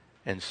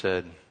and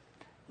said,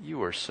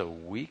 "You are so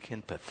weak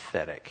and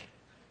pathetic."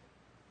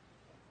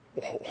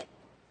 Whoa.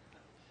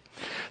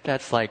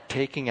 That's like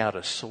taking out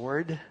a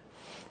sword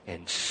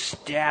and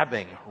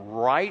stabbing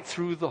right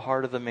through the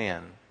heart of the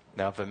man.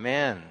 Now, if a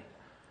man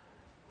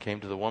came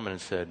to the woman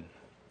and said,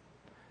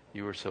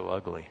 "You are so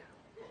ugly,"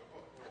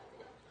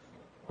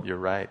 you're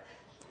right.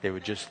 It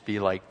would just be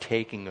like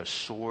taking a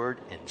sword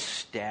and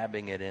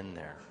stabbing it in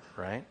there,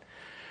 right?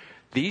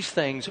 These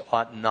things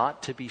ought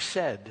not to be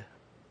said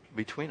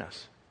between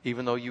us.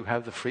 Even though you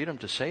have the freedom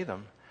to say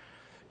them,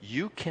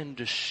 you can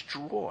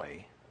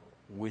destroy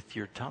with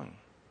your tongue.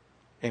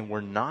 And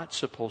we're not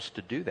supposed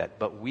to do that,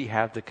 but we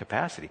have the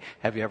capacity.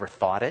 Have you ever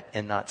thought it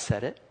and not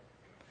said it?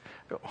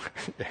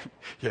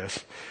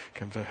 Yes,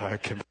 I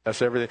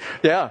confess everything.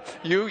 Yeah,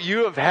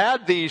 you have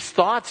had these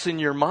thoughts in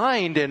your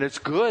mind, and it's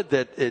good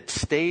that it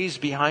stays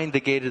behind the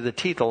gate of the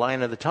teeth, the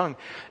line of the tongue,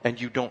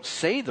 and you don't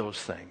say those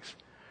things.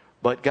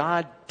 But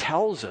God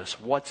tells us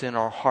what's in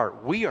our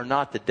heart. We are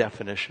not the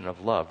definition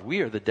of love. We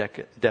are the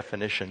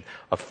definition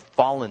of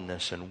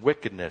fallenness and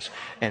wickedness.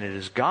 And it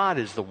is God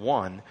is the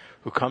one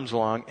who comes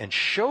along and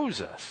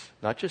shows us,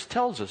 not just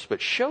tells us, but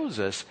shows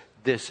us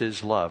this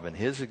is love. And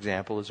his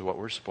example is what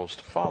we're supposed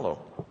to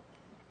follow.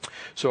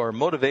 So our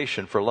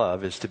motivation for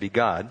love is to be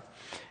God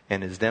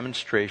and his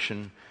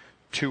demonstration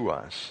to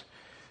us.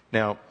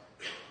 Now,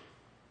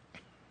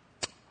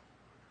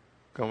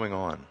 going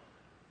on.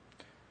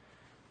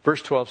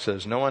 Verse 12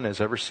 says, "No one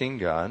has ever seen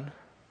God,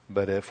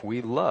 but if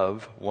we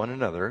love one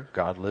another,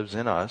 God lives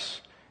in us,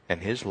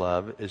 and his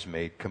love is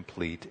made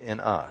complete in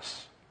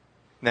us."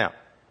 Now,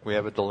 we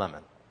have a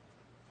dilemma.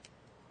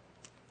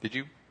 Did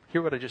you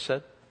hear what I just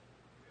said?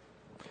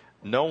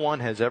 No one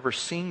has ever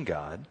seen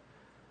God,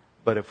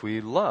 but if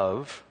we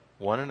love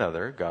one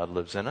another, God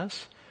lives in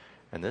us,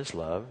 and this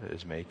love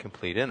is made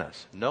complete in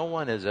us. No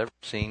one has ever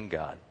seen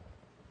God.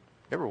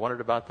 You ever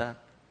wondered about that?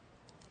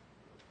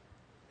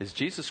 Is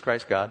Jesus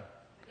Christ God?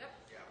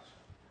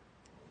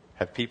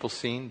 Have people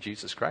seen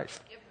Jesus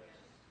Christ? Yep.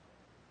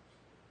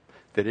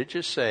 Did it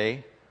just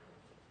say,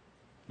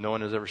 no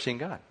one has ever seen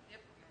God? Yep.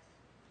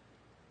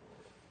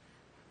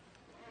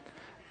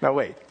 Now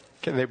wait,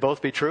 can they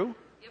both be true?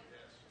 Yep.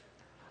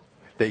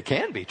 They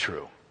can be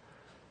true.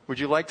 Would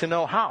you like to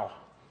know how?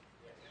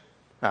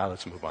 Now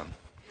let's move on.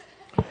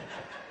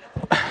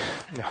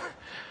 No.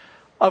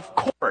 Of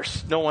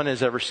course, no one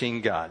has ever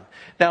seen God.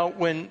 Now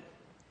when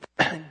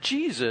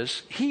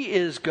Jesus, he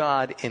is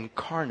God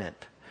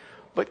incarnate.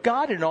 But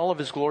God in all of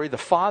his glory, the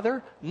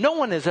Father, no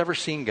one has ever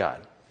seen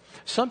God.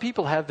 Some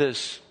people have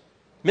this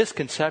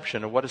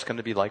misconception of what it's going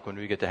to be like when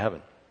we get to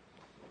heaven.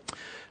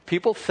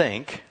 People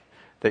think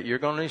that you're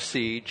going to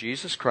see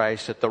Jesus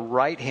Christ at the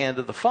right hand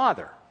of the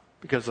Father,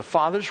 because the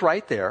Father's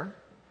right there.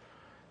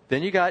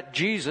 Then you got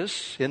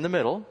Jesus in the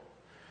middle.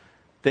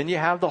 Then you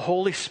have the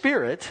Holy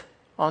Spirit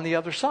on the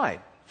other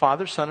side.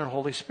 Father, Son, and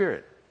Holy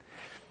Spirit.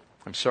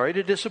 I'm sorry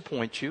to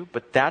disappoint you,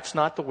 but that's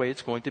not the way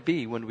it's going to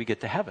be when we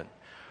get to heaven.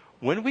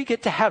 When we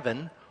get to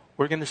heaven,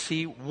 we're going to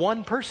see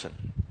one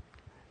person,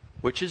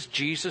 which is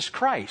Jesus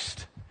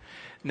Christ.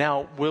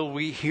 Now, will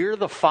we hear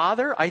the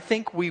Father? I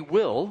think we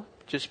will,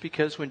 just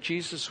because when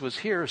Jesus was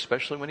here,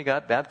 especially when he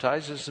got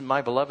baptized, "This is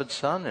my beloved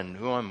Son, and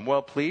whom I'm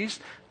well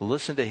pleased,"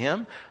 listen to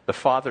him. The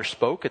Father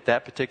spoke at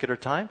that particular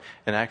time.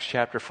 In Acts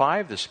chapter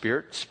 5, the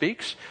Spirit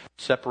speaks,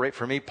 "Separate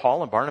from me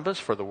Paul and Barnabas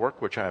for the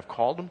work which I have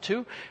called them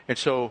to." And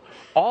so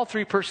all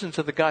three persons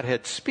of the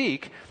Godhead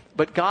speak,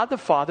 but God the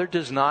Father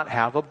does not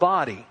have a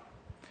body.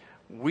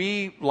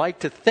 We like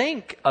to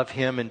think of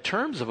him in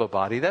terms of a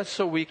body. That's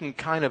so we can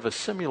kind of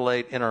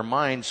assimilate in our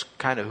minds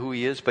kind of who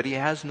he is, but he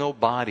has no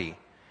body.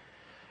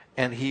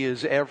 And he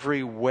is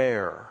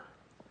everywhere.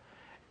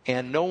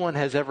 And no one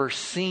has ever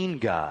seen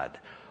God.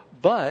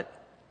 But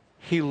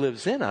he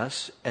lives in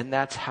us, and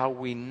that's how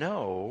we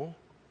know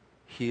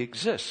he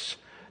exists.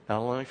 Not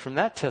only from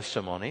that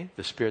testimony,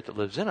 the Spirit that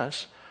lives in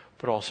us,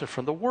 but also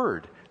from the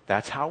Word.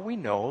 That's how we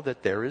know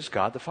that there is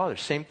God the Father.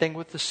 Same thing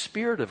with the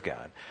Spirit of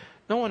God.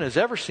 No one has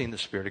ever seen the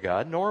Spirit of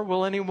God, nor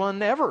will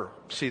anyone ever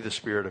see the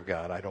Spirit of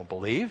God, I don't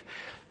believe,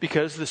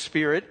 because the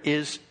Spirit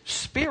is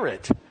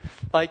spirit.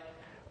 Like,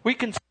 we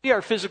can see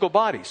our physical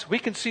bodies. We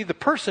can see the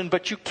person,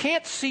 but you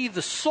can't see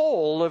the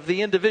soul of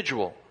the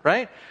individual,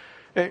 right?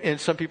 And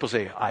some people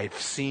say, I've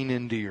seen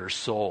into your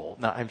soul.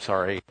 No, I'm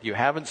sorry. You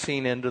haven't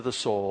seen into the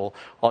soul.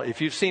 Well,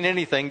 if you've seen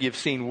anything, you've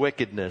seen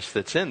wickedness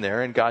that's in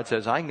there. And God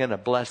says, I'm going to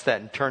bless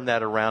that and turn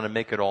that around and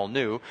make it all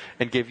new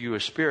and give you a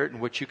spirit in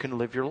which you can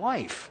live your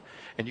life.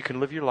 And you can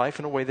live your life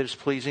in a way that is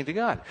pleasing to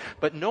God.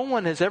 But no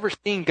one has ever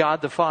seen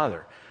God the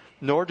Father.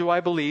 Nor do I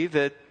believe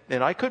that,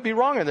 and I could be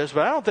wrong in this,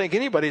 but I don't think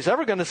anybody's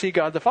ever going to see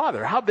God the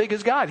Father. How big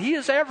is God? He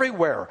is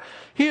everywhere.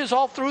 He is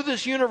all through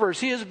this universe.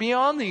 He is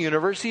beyond the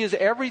universe. He is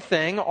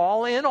everything,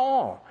 all in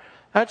all.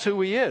 That's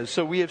who He is.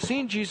 So we have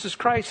seen Jesus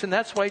Christ, and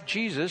that's why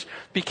Jesus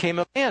became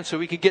a man, so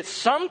we could get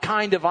some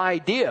kind of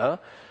idea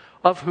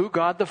of who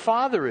God the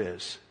Father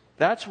is.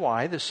 That's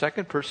why the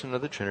second person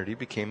of the Trinity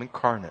became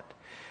incarnate.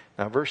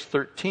 Now, verse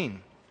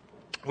 13.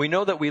 We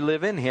know that we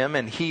live in Him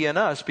and He in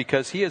us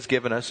because He has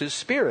given us His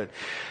Spirit.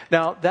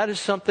 Now, that is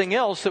something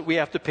else that we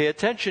have to pay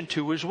attention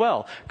to as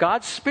well.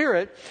 God's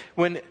Spirit,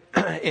 when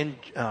in,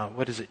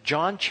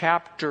 John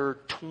chapter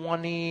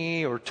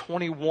 20 or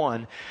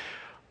 21,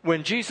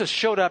 when Jesus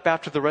showed up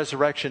after the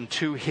resurrection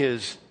to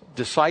His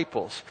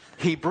disciples,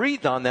 He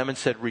breathed on them and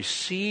said,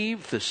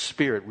 receive the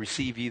Spirit.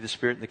 Receive ye the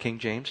Spirit in the King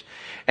James.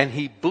 And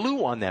He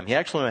blew on them. He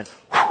actually went,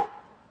 whew.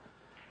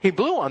 He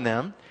blew on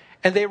them,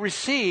 and they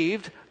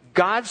received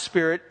God's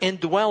Spirit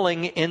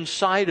indwelling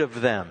inside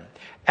of them.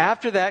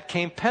 After that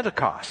came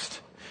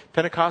Pentecost.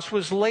 Pentecost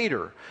was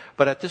later.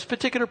 But at this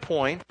particular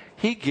point,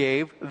 He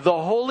gave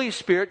the Holy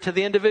Spirit to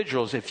the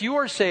individuals. If you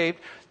are saved,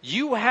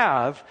 you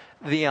have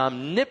the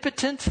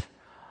omnipotent,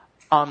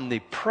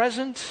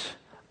 omnipresent,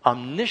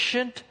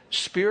 omniscient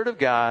Spirit of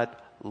God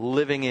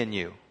living in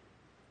you.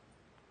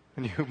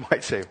 And you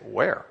might say,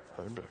 where?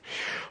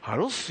 I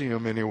don't see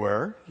Him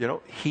anywhere.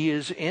 He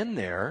is in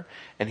there,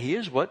 and He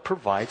is what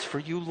provides for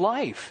you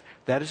life.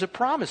 That is a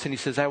promise. And He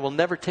says, I will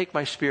never take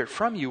my Spirit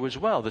from you as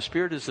well. The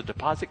Spirit is the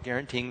deposit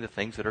guaranteeing the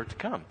things that are to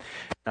come.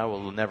 I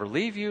will never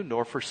leave you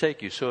nor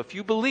forsake you. So if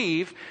you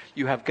believe,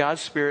 you have God's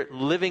Spirit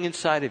living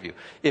inside of you.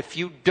 If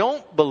you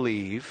don't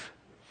believe,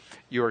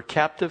 you are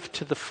captive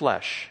to the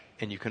flesh,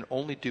 and you can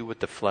only do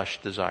what the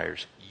flesh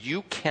desires.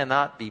 You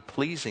cannot be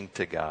pleasing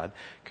to God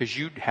because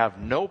you have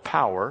no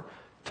power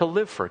to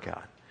live for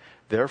God.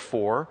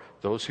 Therefore,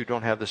 those who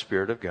don't have the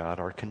Spirit of God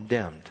are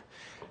condemned.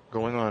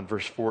 Going on,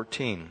 verse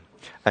 14.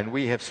 And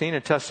we have seen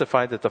and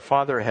testified that the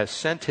Father has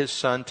sent His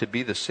Son to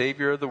be the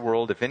Savior of the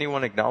world. If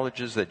anyone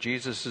acknowledges that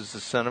Jesus is the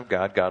Son of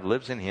God, God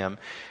lives in Him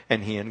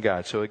and He in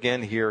God. So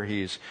again, here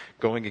He's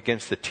going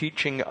against the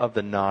teaching of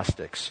the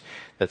Gnostics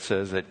that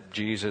says that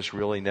Jesus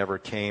really never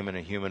came in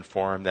a human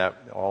form,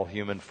 that all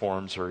human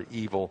forms are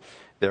evil.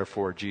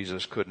 Therefore,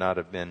 Jesus could not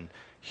have been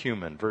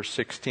human. Verse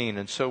 16,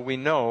 and so we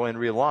know and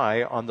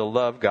rely on the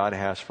love God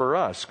has for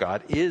us.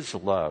 God is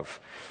love.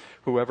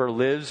 Whoever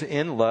lives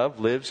in love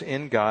lives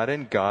in God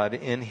and God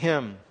in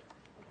him.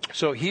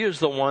 So He is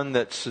the one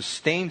that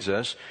sustains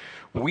us.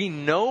 We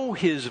know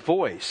His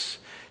voice.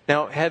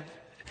 Now,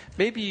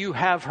 maybe you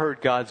have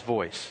heard God's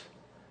voice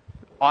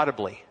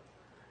audibly.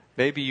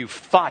 Maybe you've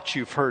thought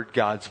you've heard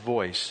God's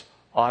voice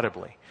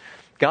audibly.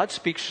 God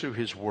speaks through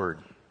His Word.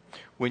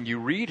 When you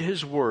read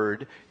His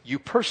Word, you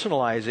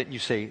personalize it and you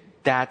say,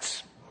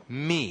 that's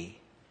me.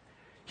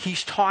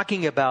 He's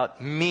talking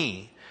about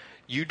me.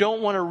 You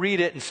don't want to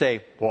read it and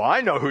say, well,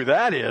 I know who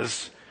that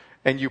is.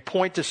 And you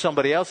point to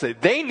somebody else.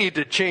 They need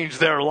to change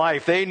their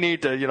life. They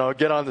need to,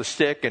 get on the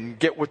stick and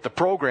get with the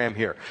program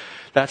here.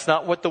 That's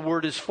not what the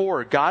Word is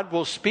for. God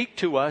will speak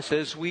to us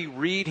as we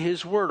read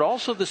His Word.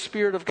 Also, the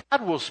Spirit of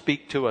God will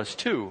speak to us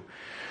too.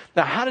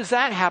 Now, how does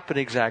that happen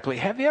exactly?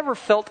 Have you ever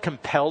felt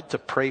compelled to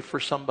pray for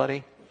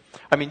somebody?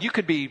 I mean, you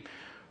could be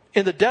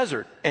in the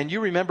desert and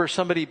you remember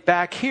somebody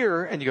back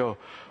here and you go,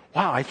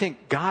 wow, I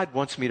think God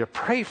wants me to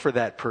pray for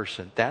that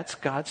person. That's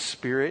God's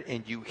Spirit,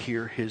 and you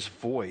hear His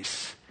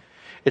voice.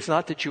 It's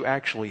not that you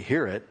actually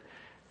hear it,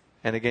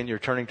 and again, you're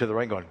turning to the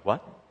right and going,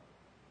 what?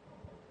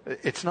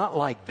 It's not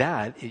like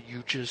that.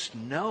 You just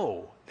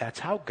know. That's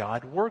how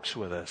God works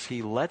with us.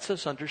 He lets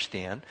us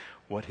understand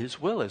what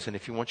His will is. And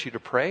if He wants you to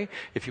pray,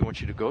 if He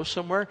wants you to go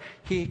somewhere,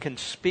 He can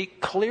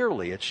speak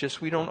clearly. It's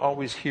just we don't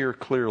always hear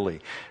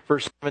clearly.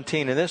 Verse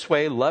 17, in this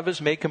way, love is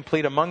made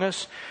complete among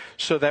us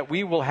so that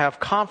we will have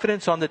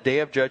confidence on the day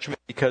of judgment,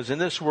 because in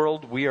this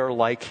world we are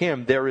like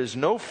Him. There is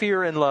no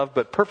fear in love,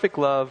 but perfect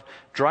love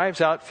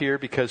drives out fear,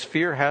 because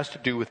fear has to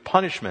do with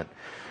punishment.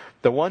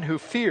 The one who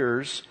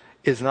fears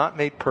is not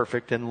made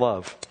perfect in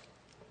love.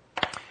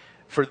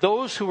 For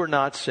those who are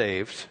not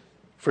saved,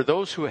 for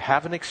those who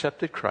haven't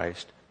accepted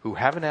Christ, who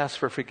haven't asked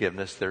for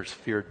forgiveness, there's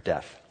fear of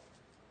death.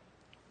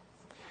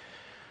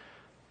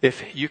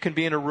 If you can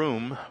be in a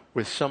room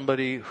with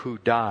somebody who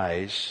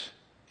dies,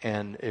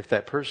 and if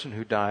that person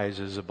who dies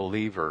is a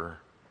believer,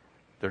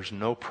 there's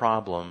no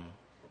problem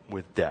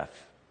with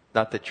death.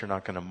 Not that you're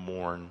not going to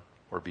mourn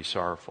or be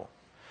sorrowful.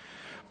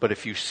 But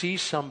if you see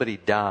somebody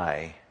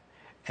die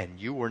and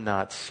you were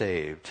not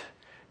saved,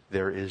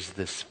 there is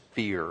this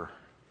fear.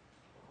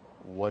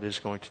 What is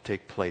going to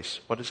take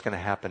place? What is going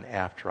to happen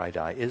after I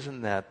die?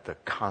 Isn't that the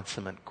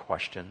consummate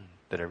question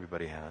that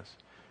everybody has?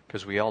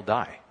 Because we all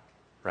die,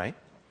 right?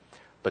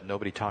 But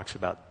nobody talks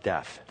about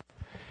death.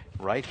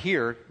 right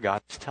here,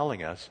 God is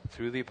telling us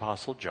through the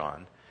Apostle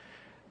John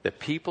that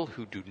people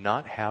who do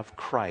not have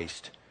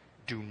Christ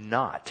do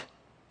not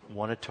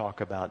want to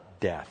talk about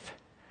death.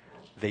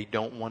 They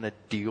don't want to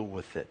deal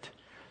with it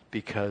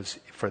because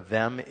for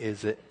them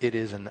it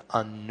is an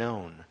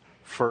unknown.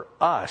 For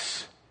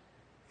us,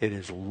 it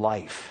is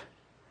life.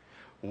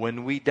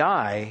 When we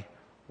die,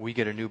 we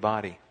get a new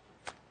body.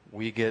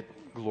 We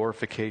get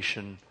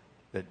glorification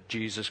that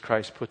Jesus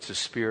Christ puts His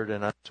Spirit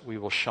in us. We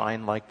will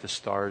shine like the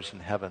stars in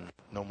heaven.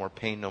 No more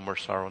pain, no more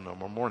sorrow, no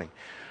more mourning.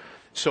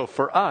 So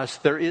for us,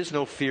 there is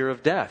no fear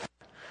of death.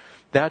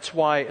 That's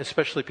why,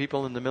 especially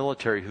people in the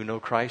military who know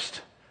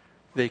Christ,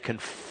 they can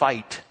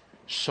fight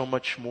so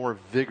much more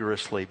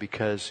vigorously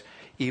because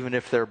even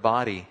if their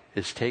body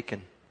is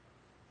taken,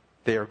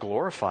 they are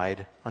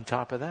glorified on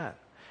top of that.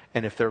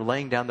 And if they're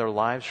laying down their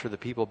lives for the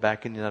people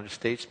back in the United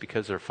States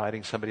because they're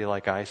fighting somebody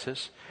like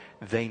ISIS,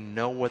 they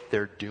know what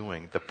they're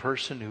doing. The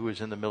person who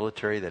is in the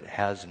military that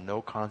has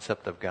no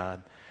concept of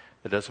God,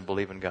 that doesn't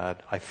believe in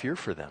God, I fear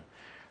for them,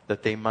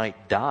 that they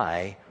might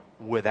die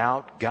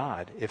without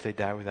God. If they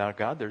die without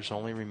God, there's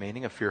only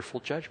remaining a fearful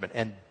judgment.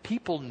 And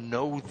people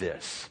know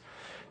this.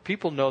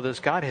 People know this.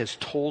 God has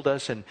told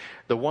us, and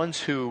the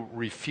ones who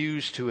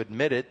refuse to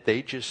admit it,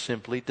 they just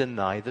simply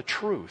deny the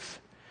truth.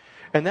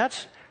 And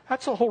that's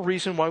the whole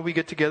reason why we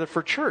get together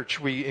for church.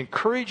 We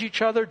encourage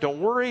each other. Don't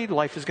worry,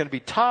 life is going to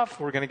be tough.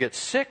 We're going to get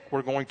sick.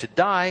 We're going to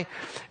die.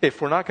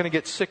 If we're not going to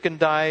get sick and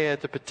die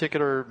at the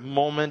particular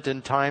moment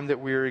in time that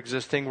we're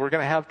existing, we're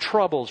going to have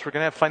troubles. We're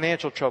going to have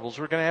financial troubles.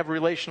 We're going to have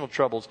relational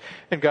troubles.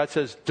 And God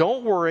says,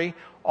 don't worry,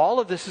 all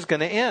of this is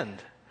going to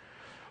end.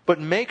 But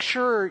make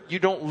sure you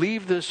don't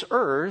leave this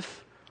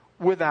earth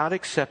without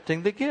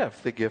accepting the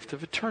gift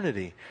of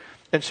eternity.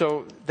 And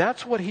so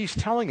that's what He's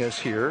telling us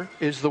here,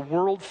 is the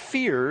world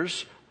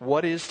fears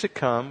what is to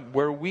come,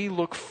 where we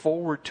look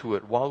forward to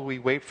it while we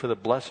wait for the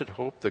blessed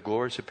hope, the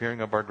glorious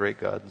appearing of our great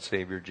God and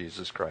Savior,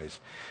 Jesus Christ.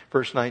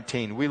 Verse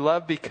 19, we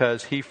love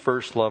because He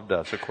first loved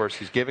us. Of course,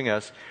 He's giving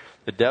us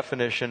the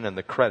definition and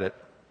the credit,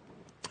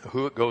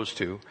 who it goes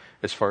to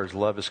as far as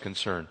love is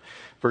concerned.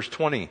 Verse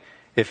 20,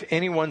 if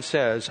anyone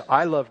says,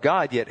 I love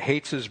God, yet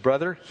hates his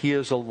brother, he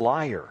is a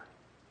liar.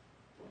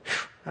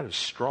 That is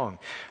strong.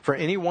 For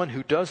anyone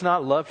who does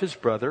not love his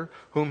brother,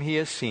 whom he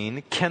has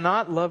seen,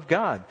 cannot love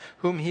God,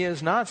 whom he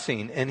has not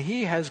seen. And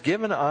He has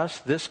given us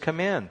this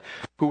command.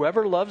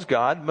 Whoever loves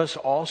God must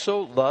also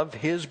love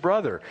his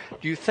brother.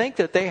 Do you think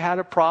that they had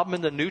a problem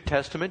in the New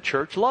Testament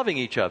church loving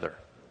each other?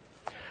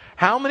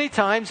 How many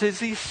times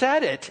has He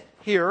said it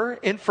here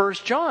in 1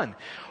 John?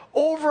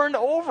 Over and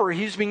over,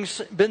 He's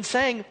been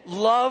saying,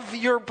 love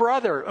your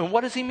brother. And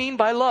what does He mean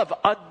by love?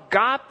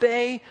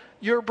 Agape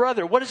your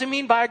brother. What does it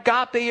mean by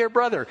agape your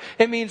brother?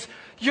 It means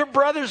your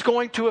brother's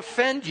going to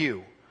offend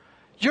you.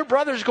 Your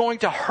brother's going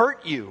to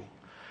hurt you.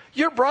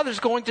 Your brother's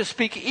going to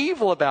speak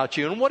evil about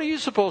you. And what are you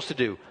supposed to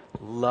do?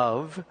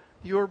 Love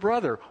your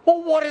brother.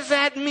 Well, what does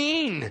that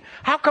mean?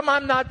 How come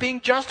I'm not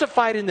being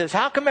justified in this?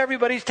 How come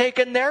everybody's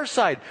taking their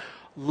side?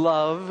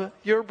 Love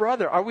your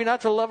brother. Are we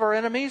not to love our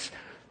enemies?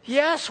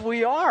 Yes,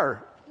 we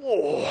are.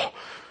 Whoa.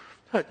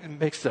 That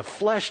makes the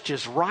flesh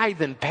just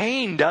writhe in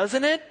pain,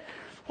 doesn't it?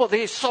 Well,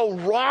 they so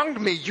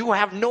wronged me. You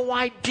have no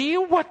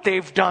idea what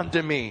they've done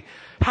to me.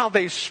 How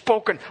they've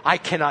spoken. I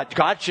cannot.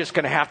 God's just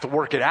going to have to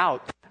work it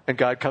out. And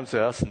God comes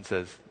to us and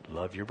says,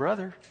 love your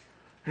brother.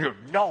 And you go,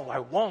 no, I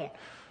won't.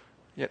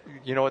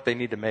 You know what they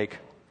need to make?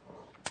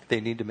 They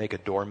need to make a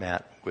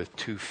doormat with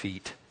 2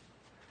 feet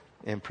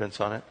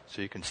imprints on it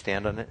so you can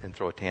stand on it and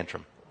throw a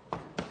tantrum.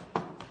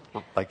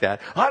 Like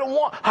that.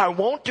 I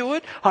won't do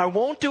it. I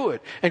won't do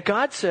it. And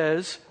God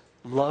says,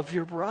 love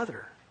your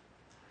brother.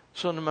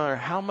 So no matter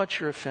how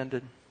much you're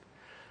offended,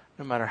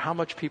 no matter how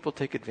much people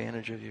take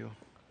advantage of you,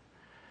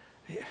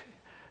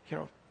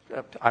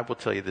 I will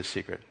tell you this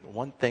secret.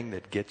 One thing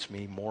that gets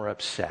me more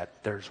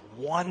upset, there's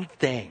one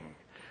thing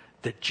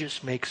that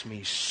just makes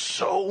me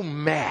so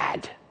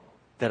mad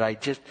that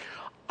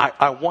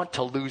I want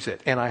to lose it.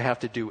 And I have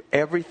to do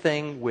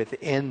everything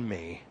within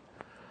me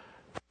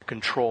to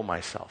control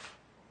myself.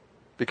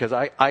 Because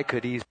I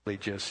could easily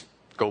just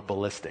go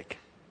ballistic.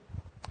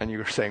 And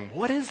you're saying,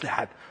 what is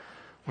that?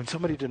 When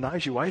somebody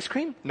denies you ice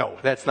cream? No,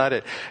 that's not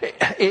it.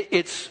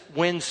 It's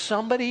when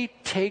somebody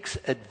takes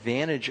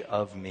advantage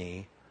of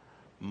me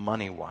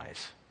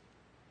money-wise.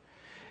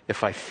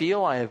 If I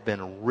feel I have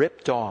been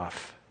ripped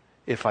off,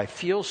 if I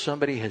feel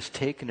somebody has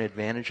taken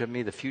advantage of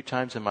me, the few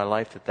times in my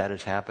life that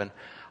has happened,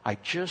 I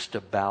just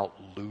about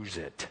lose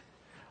it.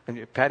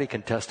 And Patty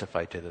can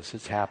testify to this.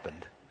 It's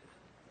happened.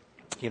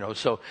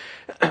 So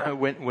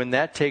when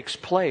that takes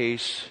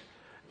place,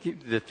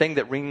 the thing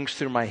that rings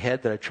through my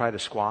head that I try to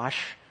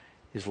squash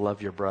is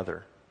love your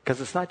brother.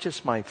 Because it's not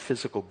just my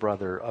physical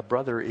brother. A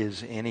brother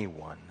is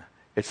anyone.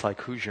 It's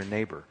like, who's your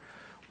neighbor?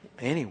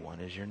 Anyone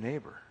is your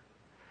neighbor.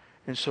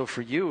 And so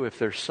for you, if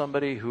there's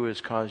somebody who has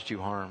caused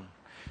you harm,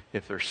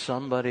 if there's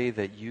somebody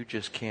that you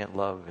just can't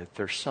love, if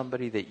there's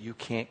somebody that you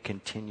can't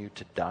continue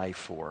to die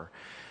for,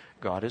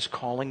 God is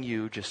calling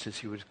you, just as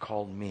He would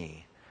call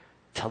me,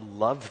 to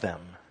love them,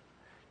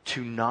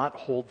 to not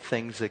hold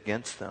things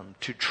against them,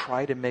 to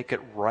try to make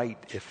it right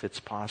if it's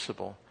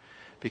possible.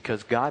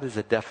 Because God is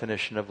a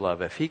definition of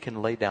love. If he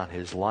can lay down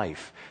his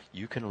life,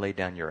 you can lay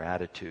down your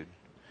attitude.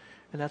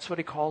 And that's what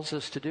he calls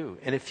us to do.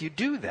 And if you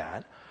do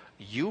that,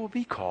 you will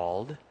be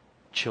called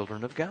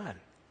children of God.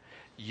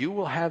 You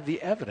will have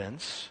the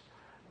evidence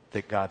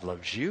that God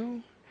loves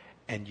you,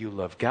 and you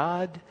love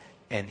God,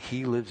 and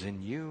he lives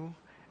in you,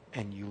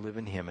 and you live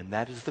in him. And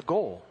that is the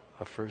goal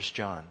of 1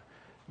 John.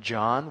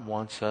 John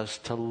wants us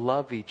to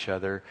love each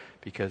other,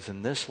 because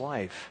in this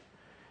life,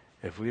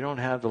 if we don't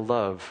have the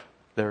love,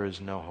 there is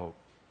no hope.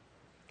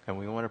 And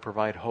we want to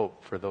provide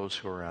hope for those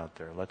who are out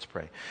there. Let's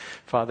pray.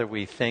 Father,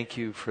 we thank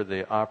you for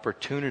the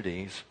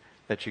opportunities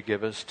that you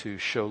give us to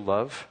show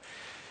love.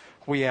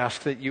 We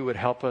ask that you would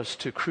help us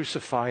to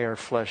crucify our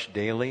flesh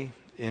daily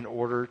in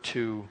order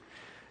to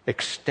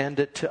extend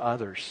it to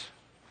others.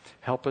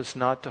 Help us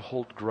not to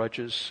hold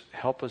grudges.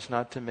 Help us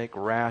not to make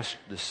rash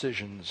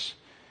decisions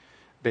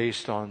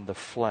based on the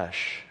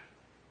flesh,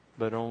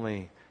 but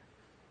only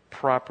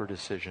proper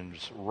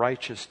decisions,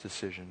 righteous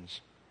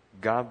decisions,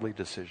 godly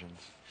decisions,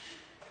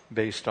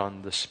 based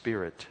on the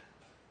Spirit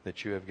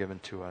that you have given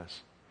to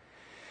us.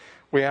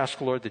 We ask,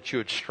 Lord, that you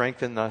would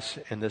strengthen us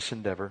in this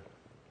endeavor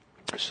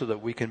so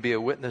that we can be a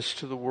witness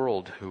to the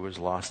world who is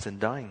lost and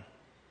dying.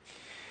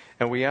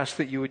 And we ask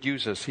that you would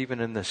use us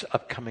even in this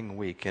upcoming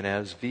week. And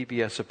as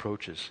VBS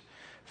approaches,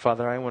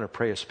 Father, I want to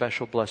pray a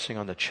special blessing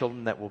on the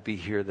children that will be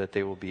here, that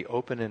they will be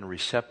open and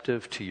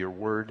receptive to your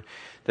word,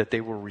 that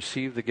they will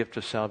receive the gift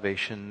of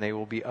salvation, they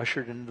will be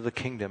ushered into the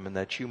kingdom, and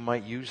that you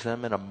might use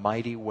them in a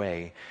mighty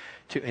way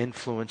to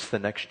influence the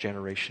next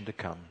generation to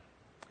come.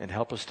 And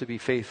help us to be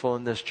faithful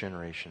in this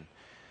generation,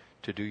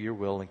 to do your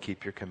will and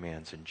keep your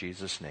commands. In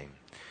Jesus' name,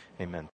 amen.